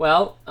play?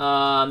 Well,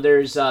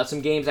 there's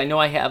some games. I know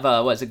I have.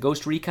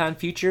 Ghost Recon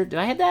Future? Did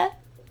I have that?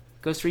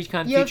 Ghost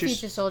Recon You have Futures?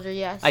 Future Soldier,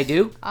 yes. I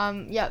do?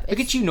 Yeah. Look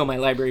at you know my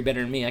library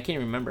better than me. I can't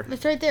even remember.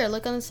 It's right there.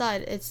 Look on the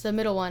side. It's the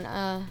middle one.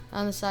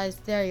 On the side.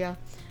 There you go.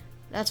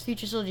 That's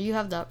Future Soldier. You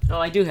have that. Oh,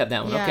 I do have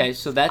that one. Yeah. Okay,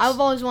 so that's... I've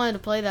always wanted to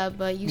play that,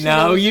 but you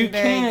said it wasn't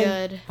very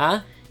good.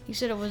 Huh? You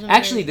said it wasn't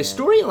Actually, very the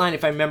good. storyline,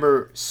 if I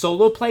remember,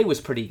 solo play was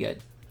pretty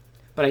good.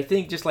 But I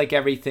think, just like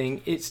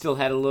everything, it still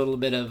had a little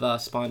bit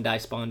of spawn die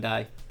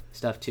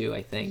stuff, too,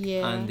 I think,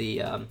 on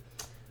the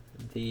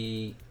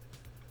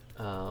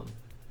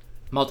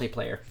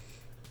multiplayer.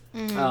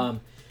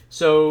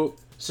 So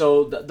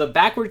the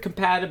backward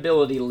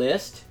compatibility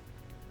list,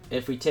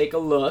 if we take a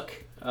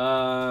look,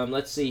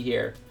 let's see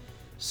here.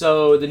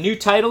 So the new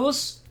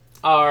titles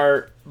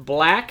are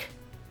Black.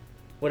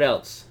 What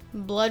else?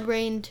 Blood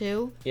Rain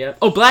 2. Yeah.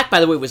 Oh, Black, by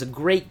the way, was a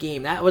great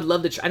game. I would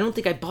love to. I don't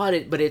think I bought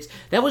it, but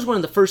that was one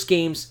of the first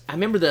games. I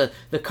remember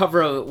the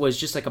cover of it was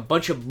just like a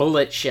bunch of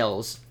bullet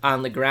shells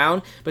on the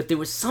ground, but there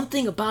was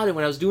something about it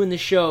when I was doing the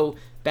show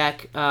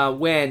back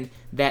when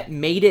that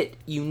made it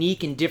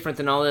unique and different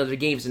than all the other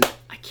games, and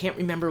I can't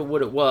remember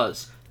what it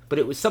was, but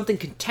it was something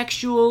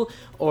contextual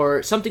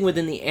or something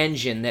within the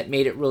engine that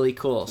made it really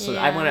cool. So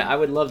I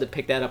would love to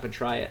pick that up and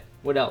try it.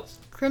 What else?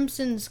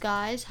 Crimson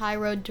Skies, High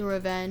Road to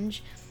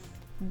Revenge,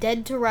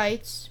 Dead to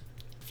Rights,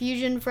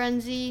 Fusion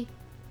Frenzy,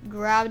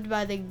 Grabbed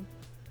by the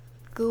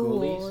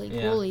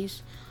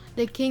Ghoulies,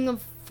 The King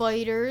of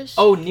Fighters.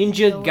 Oh,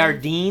 Ninja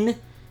Gaiden.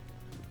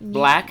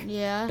 Black.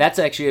 Yeah. That's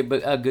actually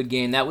a good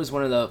game. That was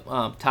one of the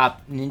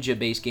top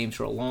ninja-based games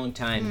for a long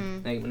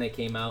time when they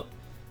came out.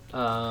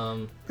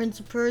 Prince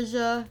of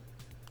Persia,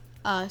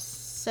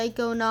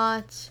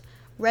 Psychonauts,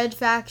 Red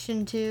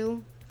Faction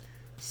 2,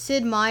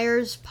 Sid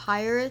Meier's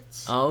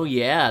Pirates. Oh,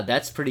 yeah.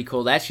 That's pretty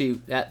cool. Actually,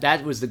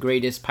 that was the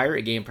greatest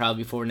pirate game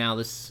probably before now,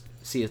 this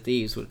Sea of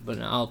Thieves. But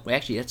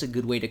actually, that's a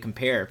good way to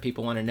compare. If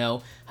people want to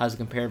know how to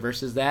compare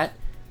versus that,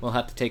 we'll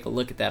have to take a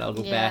look at that. I'll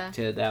go back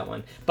to that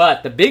one.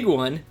 But the big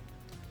one...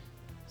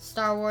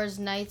 Star Wars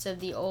Knights of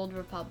the Old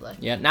Republic.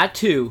 Yeah, not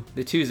 2.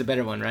 The 2 is a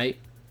better one, right?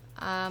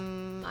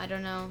 I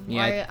don't know.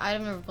 Yeah,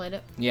 I've never played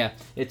it. Yeah,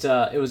 it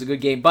was a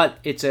good game, but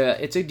it's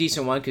a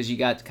decent one because you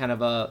got kind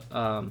of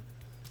a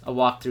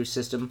walkthrough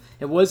system.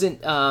 It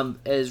wasn't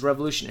as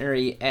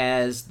revolutionary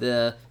as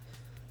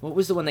what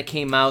was the one that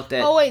came out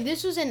that... Oh wait,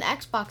 this was in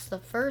Xbox, the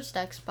first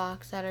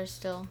Xbox that are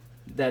still...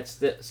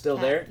 That's still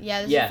there?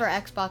 Yeah, this is for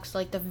Xbox,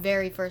 like the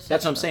very first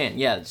That's Xbox. what I'm saying,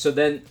 yeah. So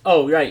then...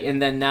 Oh, right, and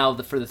then now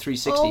for the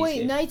 360. Oh,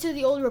 wait, Knights of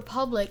the Old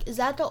Republic. Is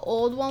that the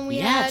old one we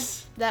had?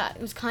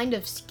 That was kind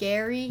of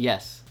scary?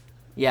 Yes.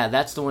 Yeah,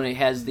 that's the one that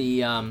has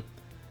the... I'm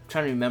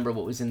trying to remember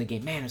what was in the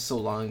game. Man, it's so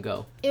long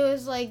ago. It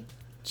was like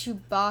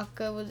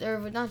Chewbacca,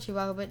 or not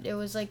Chewbacca, but it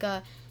was like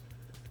a...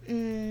 how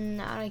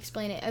do I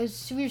explain it?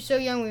 We were so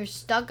young, we were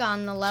stuck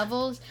on the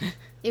levels.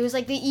 It was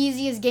like the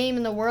easiest game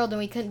in the world, and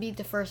we couldn't beat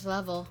the first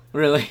level.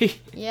 Really?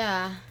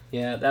 Yeah.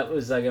 Yeah, that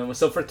was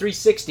so for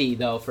 360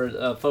 though,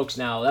 for folks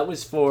now, that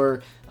was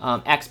for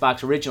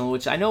Xbox Original,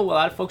 which I know a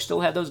lot of folks still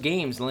have those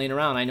games laying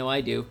around. I know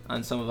I do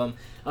on some of them.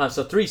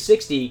 So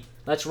 360,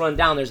 let's run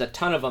down. There's a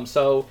ton of them.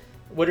 So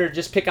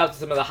just pick out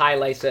some of the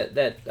highlights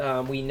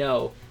that we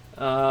know.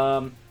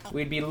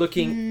 We'd be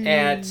looking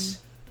at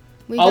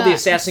all the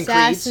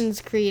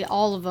Assassin's Creed,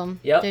 all of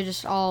them. Yep. They're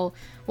just all...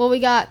 Well, we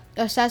got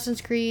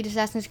Assassin's Creed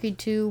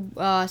 2,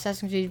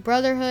 Assassin's Creed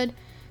Brotherhood,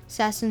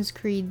 Assassin's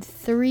Creed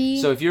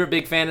 3. So if you're a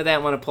big fan of that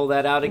and want to pull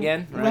that out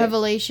again, right?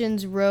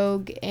 Revelations,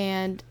 Rogue,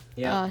 and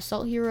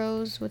Assault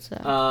Heroes. What's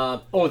that?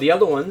 The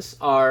other ones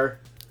are...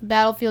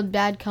 Battlefield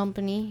Bad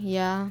Company,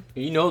 yeah.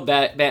 You know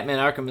Batman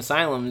Arkham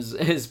Asylum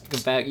is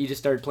back. You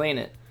just started playing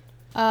it.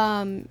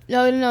 No.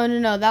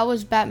 That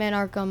was Batman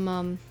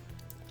Arkham,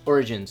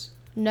 Origins.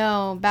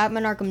 No,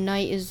 Batman Arkham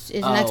Knight is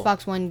an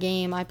Xbox One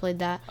game. I played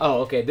that.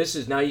 Oh, okay. This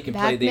is now you can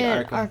play the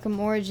Arkham. Arkham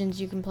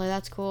Origins you can play.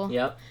 That's cool.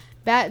 Yep.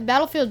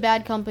 Battlefield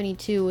Bad Company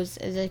 2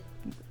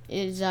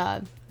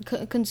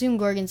 Consume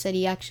Gorgon said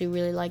he actually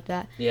really liked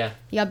that. Yeah.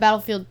 You got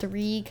Battlefield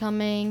 3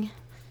 coming.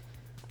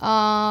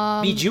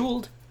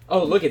 Bejeweled.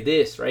 Oh, look at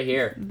this right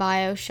here.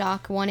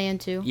 BioShock 1 and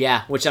 2.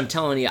 Yeah, which I'm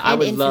telling you, I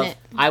would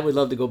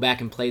love to go back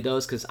and play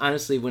those, because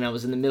honestly, when I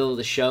was in the middle of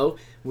the show,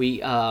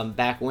 we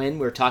back when we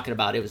were talking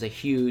about it was a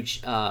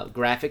huge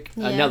graphic,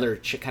 another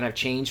kind of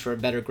change for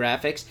better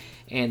graphics,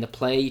 and the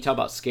play, you talk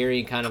about scary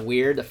and kind of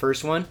weird, the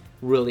first one,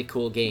 really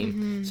cool game.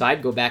 Mm-hmm. So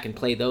I'd go back and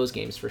play those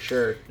games for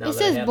sure. It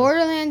says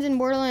Borderlands and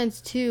Borderlands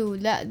 2.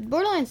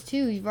 Borderlands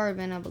 2 you've already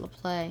been able to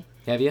play.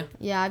 Have you?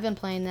 Yeah, I've been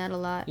playing that a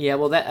lot. Yeah,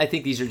 well, I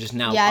think these are just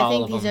now all of them. Yeah, I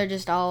think these are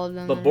just all of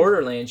them. But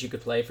Borderlands you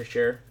could play for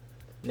sure.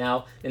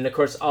 Now, and of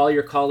course, all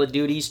your Call of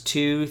Duties,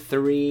 2,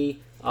 3,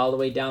 all the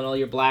way down, all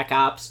your Black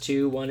Ops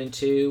 2, 1 and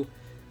 2.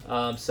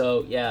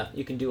 So, yeah,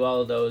 you can do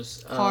all of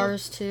those.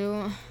 Cars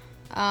 2.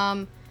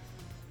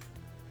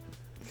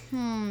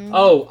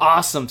 Oh,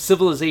 awesome.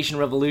 Civilization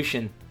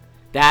Revolution.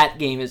 That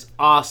game is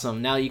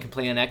awesome. Now you can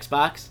play on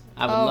Xbox.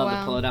 I would love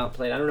to pull it out and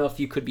play it. I don't know if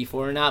you could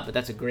before or not, but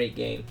that's a great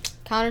game.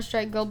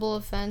 Counter-Strike Global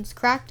Offense.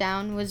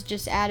 Crackdown was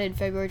just added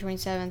February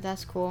 27th.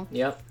 That's cool.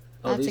 Yep.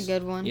 That's a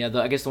good one. Yeah,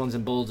 I guess the ones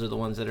in bolds are the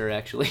ones that are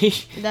actually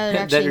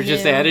that are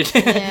just added.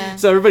 Yeah.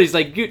 So everybody's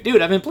like,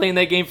 dude, I've been playing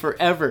that game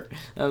forever.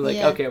 I'm like,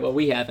 okay, well,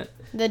 we haven't.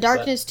 The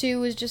Darkness 2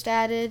 was just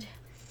added.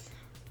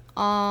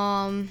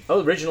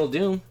 Original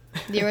Doom.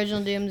 The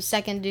original Doom, the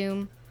second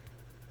Doom.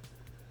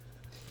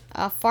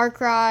 Far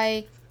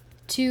Cry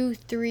 2,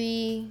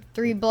 3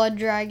 Blood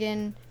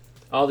Dragon.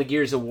 All the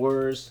Gears of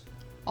Wars.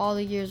 All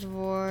the Gears of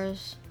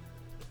Wars.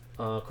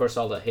 Of course,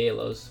 all the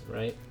Halos,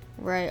 right?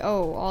 Right.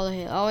 Oh, all the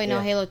Halo. Oh, wait, no,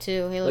 Halo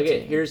 2. Look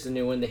at, here's the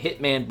new one. The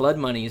Hitman Blood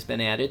Money has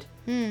been added.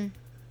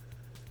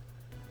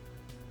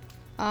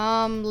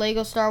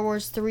 Lego Star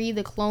Wars 3,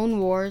 The Clone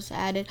Wars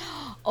added.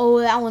 Oh,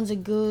 that one's a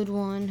good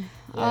one.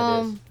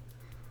 Yeah, it is.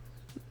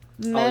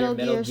 Metal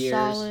Gear Gears.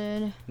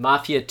 Solid.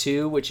 Mafia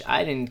 2, which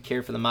I didn't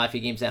care for the Mafia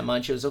games that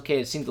much. It was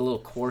okay. It seemed a little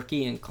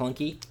quirky and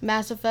clunky.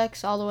 Mass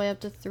Effects all the way up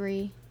to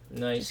 3.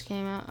 Nice. Just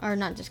came out. Or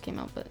not just came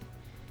out, but...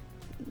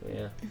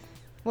 Yeah.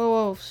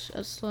 Whoa,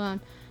 slow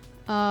down.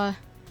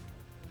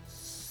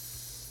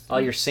 All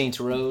your Saints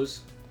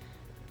Rows.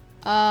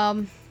 Sonic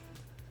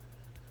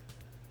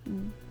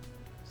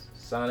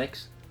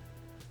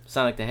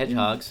the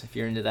Hedgehogs, if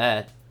you're into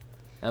that.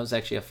 That was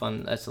actually a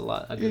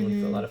good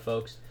one for a lot of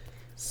folks.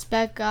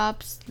 Spec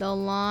Ops, The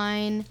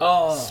Line.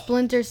 Oh!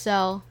 Splinter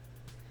Cell.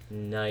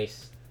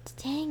 Nice.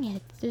 Dang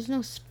it, there's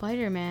no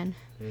Spider-Man.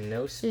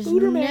 No There's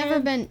Spider-Man. never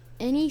been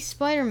any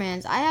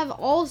Spider-Mans. I have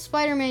all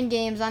Spider-Man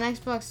games on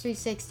Xbox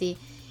 360,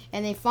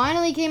 and they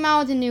finally came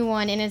out with a new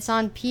one, and it's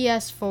on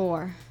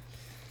PS4.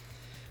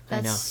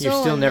 I know. So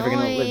You're still never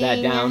going to live that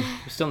annoying. down.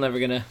 You're still never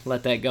going to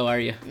let that go, are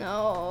you?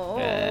 No.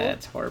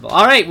 That's horrible.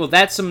 All right, well,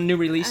 that's some new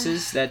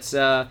releases. That's,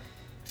 I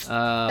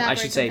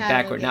should say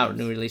backward, not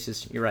new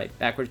releases. You're right.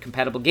 Backward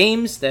compatible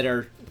games that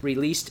are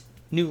released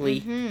newly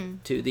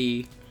to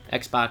the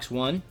Xbox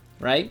One,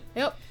 right?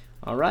 Yep.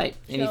 All right.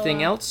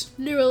 Anything else?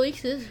 New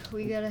releases.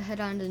 We got to head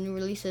on to new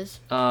releases.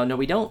 No,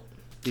 we don't.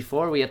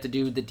 Before, we have to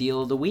do the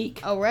deal of the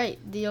week. Oh,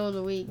 right. Deal of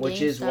the week. Which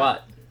Gamestop. is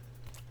what?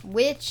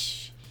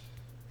 Which...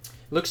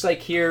 Looks like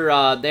here,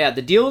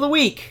 the deal of the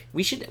week.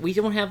 We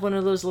don't have one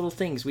of those little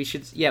things. We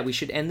should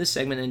end this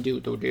segment and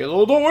do the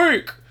deal of the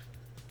week.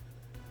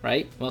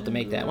 Right? We'll have to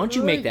make that. Why don't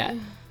you make that?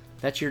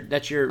 That's your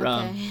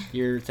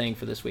your thing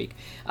for this week.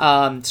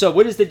 So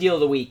what is the deal of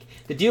the week?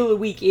 The deal of the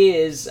week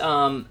is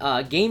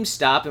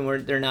GameStop,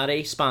 and they're not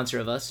a sponsor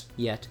of us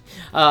yet.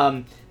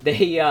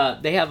 They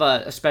have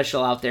a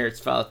special out there. It's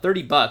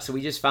 $30. So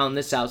we just found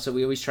this out. So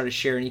we always try to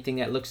share anything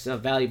that looks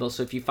valuable.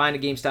 So if you find a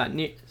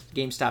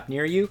GameStop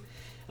near you.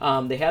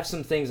 They have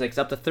some things like it's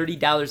up to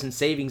 $30 in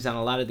savings on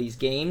a lot of these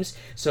games.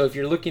 So if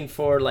you're looking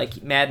for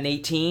like Madden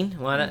 18,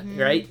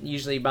 right?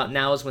 Usually about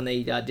now is when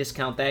they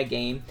discount that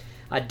game.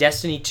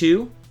 Destiny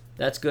 2,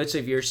 that's good. So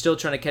if you're still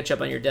trying to catch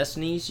up on your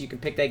Destinies, you can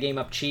pick that game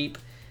up cheap.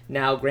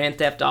 Now Grand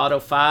Theft Auto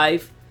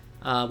 5,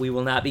 we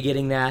will not be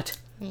getting that.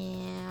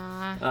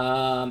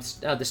 Yeah.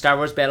 The Star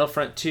Wars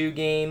Battlefront 2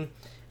 game.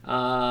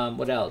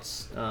 What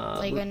else?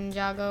 Lego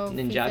Ninjago.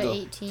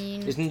 FIFA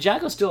 18. Is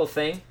Ninjago still a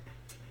thing?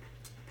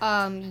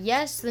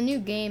 Yes, the new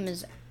game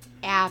is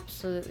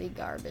absolutely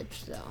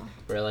garbage, though.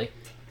 Really?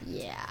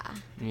 Yeah.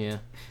 Yeah.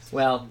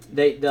 Well,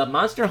 the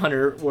Monster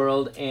Hunter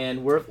World and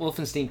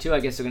Wolfenstein 2, I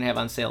guess they're going to have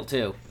on sale,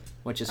 too,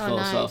 which is cool.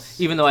 Nice.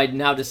 So even though I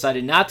now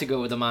decided not to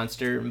go with the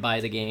Monster and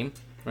buy the game,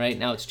 right?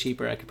 Now it's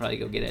cheaper. I could probably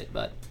go get it,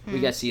 but we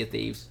got Sea of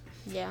Thieves.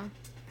 Yeah.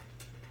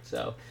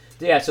 So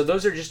yeah, so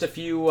those are just a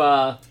few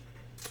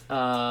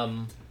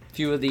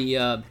few of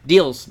the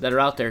deals that are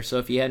out there. So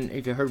if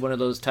you heard one of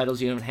those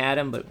titles, you haven't had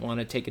them but want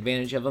to take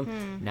advantage of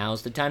them,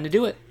 now's the time to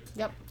do it.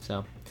 Yep.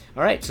 So,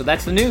 all right, so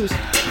that's the news.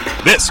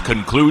 This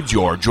concludes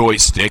your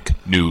Joystick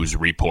News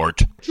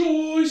Report.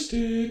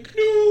 Joystick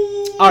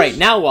News! All right,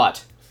 now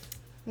what?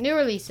 New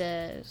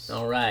releases.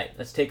 All right,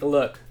 let's take a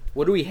look.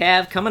 What do we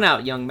have coming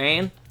out, young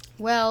man?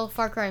 Well,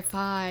 Far Cry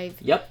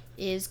 5 Yep.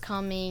 is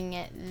coming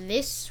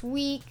this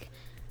week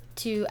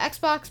to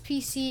Xbox,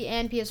 PC,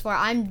 and PS4.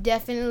 I'm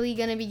definitely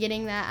going to be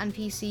getting that on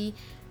PC.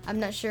 I'm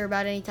not sure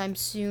about anytime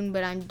soon,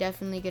 but I'm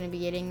definitely going to be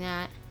getting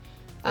that.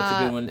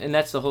 That's a good one. And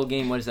that's the whole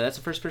game. What is that? That's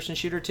a first-person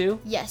shooter, too?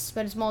 Yes,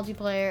 but it's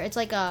multiplayer.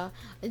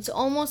 It's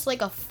almost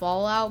like a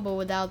Fallout, but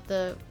without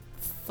the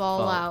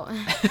Fallout.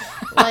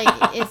 Like,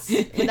 it's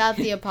without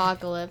the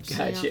apocalypse.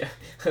 Gotcha. You know?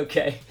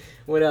 Okay.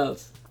 What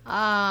else?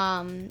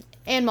 And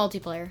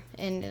multiplayer.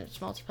 And it's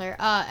multiplayer.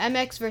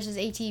 MX versus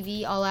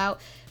ATV all out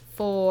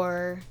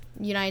for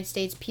United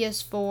States,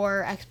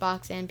 PS4,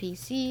 Xbox, and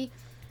PC.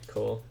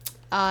 Cool.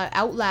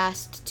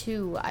 Outlast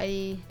 2.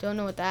 I don't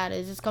know what that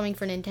is. It's coming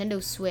for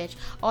Nintendo Switch.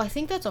 Oh, I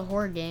think that's a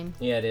horror game.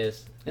 Yeah, it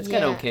is. It's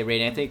got an okay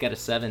rating. I think it got a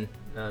 7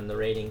 on the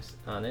ratings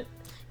on it.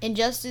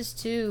 Injustice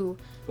 2,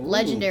 Ooh.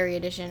 Legendary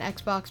Edition,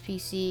 Xbox,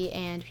 PC,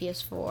 and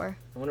PS4.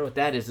 I wonder what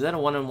that is. Is that a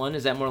one-on-one?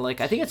 Is that more like...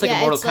 I think it's like a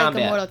Mortal Kombat. Yeah, it's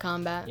like a Mortal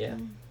Kombat. Yeah.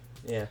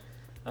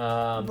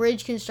 Yeah.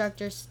 Bridge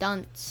Constructor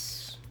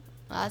Stunts.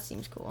 Well, that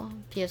seems cool.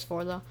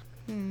 PS4, though.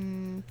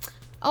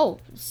 Oh,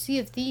 Sea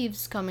of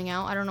Thieves coming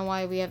out. I don't know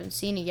why we haven't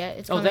seen it yet.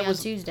 It's coming on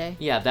Tuesday.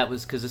 Yeah, that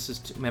was because this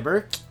is...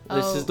 Remember?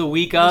 This is the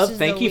week of...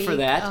 Thank you for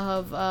that.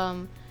 Of,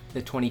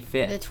 the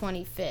 25th. The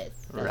 25th.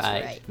 That's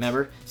right.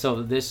 Remember?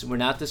 So we're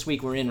not this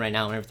week we're in right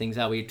now and everything's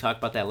out. We talked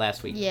about that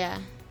last week. Yeah.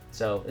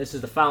 So this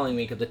is the following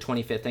week of the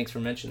 25th. Thanks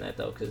for mentioning that,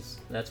 though, because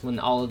that's when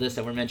all of this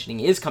that we're mentioning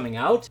is coming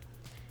out.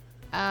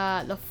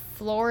 The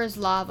Floor is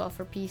Lava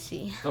for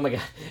PC. Oh, my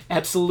God.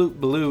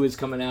 Absolute Blue is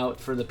coming out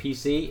for the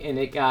PC, and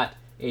it got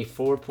a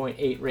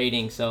 4.8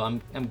 rating, so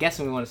I'm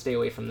guessing we want to stay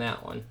away from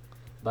that one.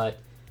 But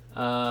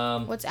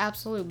what's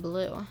Absolute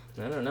Blue?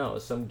 I don't know.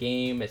 Some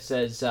game. It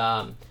says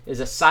is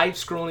a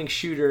side-scrolling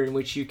shooter in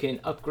which you can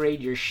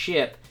upgrade your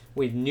ship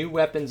with new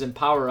weapons and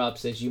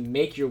power-ups as you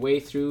make your way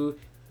through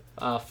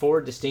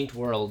 4 distinct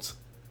worlds.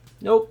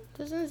 Nope.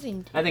 Doesn't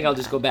seem. I think I'll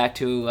just go back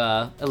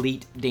to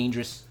Elite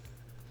Dangerous.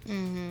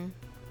 There's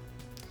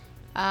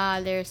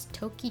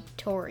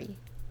Tokitori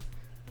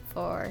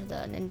for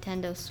the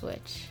Nintendo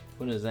Switch.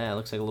 What is that? It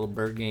looks like a little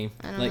bird game.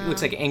 I don't know.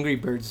 Looks like Angry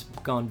Birds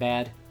gone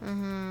bad.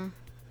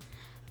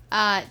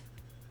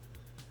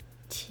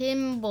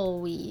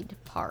 Thimbleweed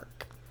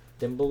Park.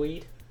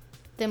 Thimbleweed?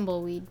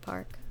 Thimbleweed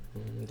Park.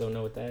 Don't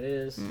know what that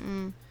is.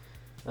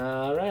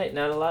 All right,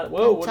 not a lot.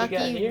 Whoa, what do we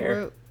got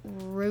here?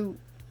 Route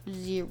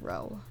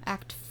Zero,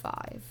 Act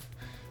 5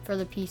 for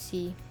the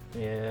PC.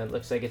 Yeah, it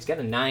looks like it's got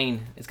a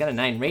 9. It's got a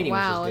 9 rating,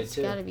 wow, which is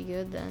good, too. Wow, it's got to be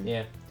good then.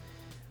 Yeah.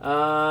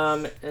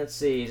 Let's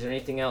see. Is there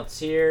anything else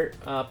here?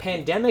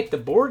 Pandemic, the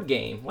board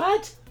game.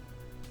 What?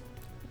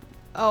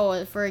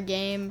 Oh, for a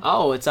game?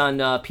 Oh, it's on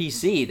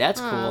PC.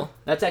 That's cool.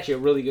 That's actually a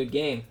really good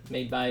game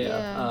made by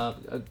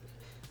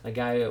a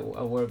guy,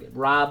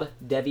 Rob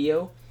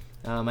Devio.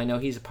 I know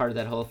he's a part of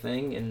that whole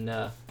thing, and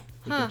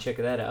you can check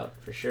that out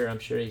for sure. I'm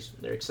sure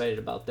they're excited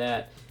about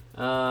that.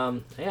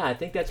 Yeah, I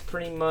think that's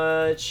pretty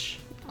much...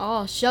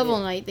 Oh, Shovel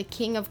Knight, the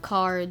King of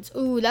Cards.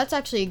 Ooh, that's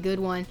actually a good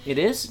one. It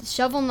is?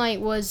 Shovel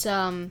Knight was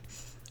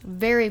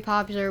very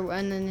popular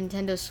on the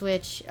Nintendo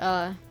Switch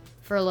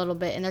for a little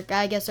bit, and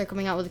I guess they're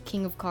coming out with a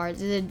King of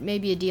Cards. Is it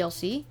maybe a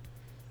DLC?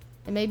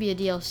 It may be a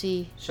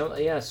DLC.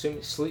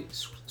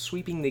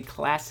 Sweeping the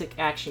classic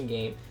action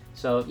game.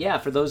 So, yeah,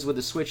 for those with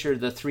the Switch or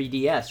the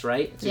 3DS,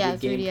 right? It's a good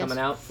game 3DS. coming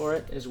out for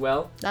it as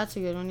well. That's a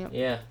good one, yep.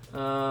 Yeah.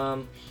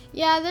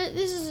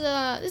 This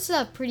is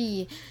a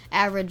pretty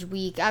average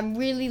week. I'm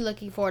really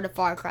looking forward to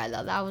Far Cry,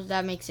 though.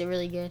 That makes it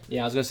really good.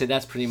 Yeah, I was going to say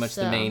that's pretty much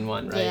the main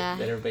one, right? Yeah.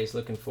 That everybody's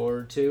looking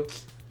forward to.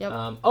 Yep.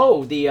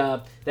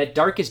 That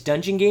Darkest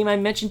Dungeon game I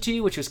mentioned to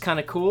you, which was kind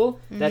of cool.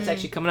 That's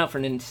actually coming out for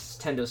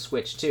Nintendo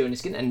Switch, too. And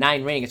it's getting a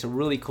 9 rating. It's a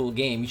really cool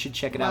game. You should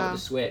check it out with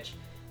the Switch.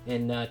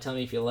 And tell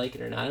me if you like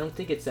it or not. I don't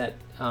think it's that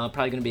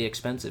probably going to be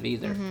expensive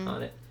either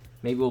on it.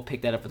 Maybe we'll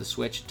pick that up for the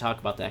Switch and talk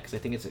about that because I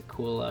think it's a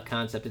cool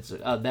concept. It's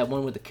that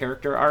one with the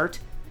character art,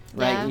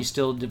 right? Yeah. You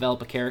still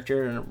develop a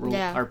character and a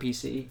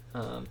RPC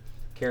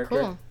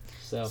character. Cool.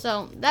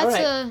 So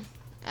that's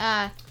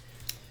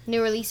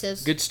new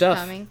releases. Good stuff.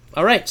 Coming.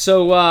 All right.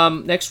 So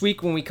next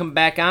week when we come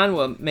back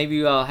on,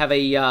 maybe we'll have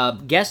a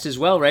guest as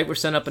well, right? We're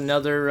setting up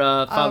another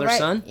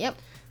father-son. Yep.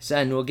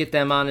 And we'll get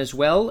them on as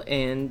well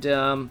and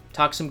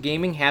talk some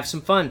gaming, have some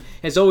fun.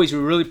 As always, we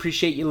really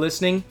appreciate you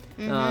listening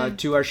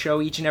to our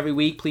show each and every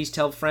week. Please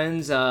tell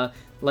friends,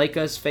 like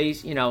us,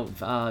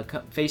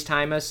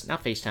 FaceTime us.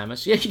 Not FaceTime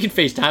us. Yeah, you can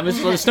FaceTime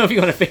us. Let us know if you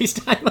want to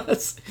FaceTime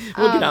us.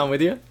 We'll get on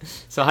with you.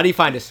 So how do you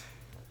find us?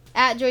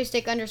 At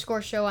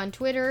Joystick_show on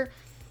Twitter,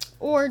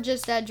 or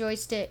just at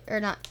Joystick, or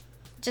not,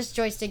 just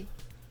Joystick.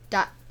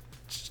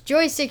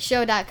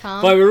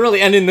 joystickshow.com. Boy, we're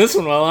really ending this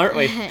one well, aren't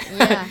we?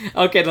 Yeah.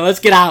 Okay, then let's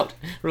get out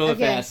really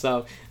Okay. fast.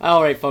 So,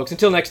 all right, folks.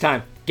 Until next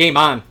time, game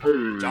on.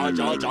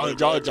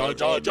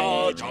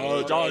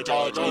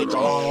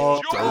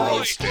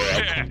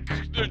 Joystick,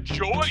 the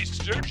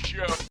Joystick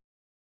Show.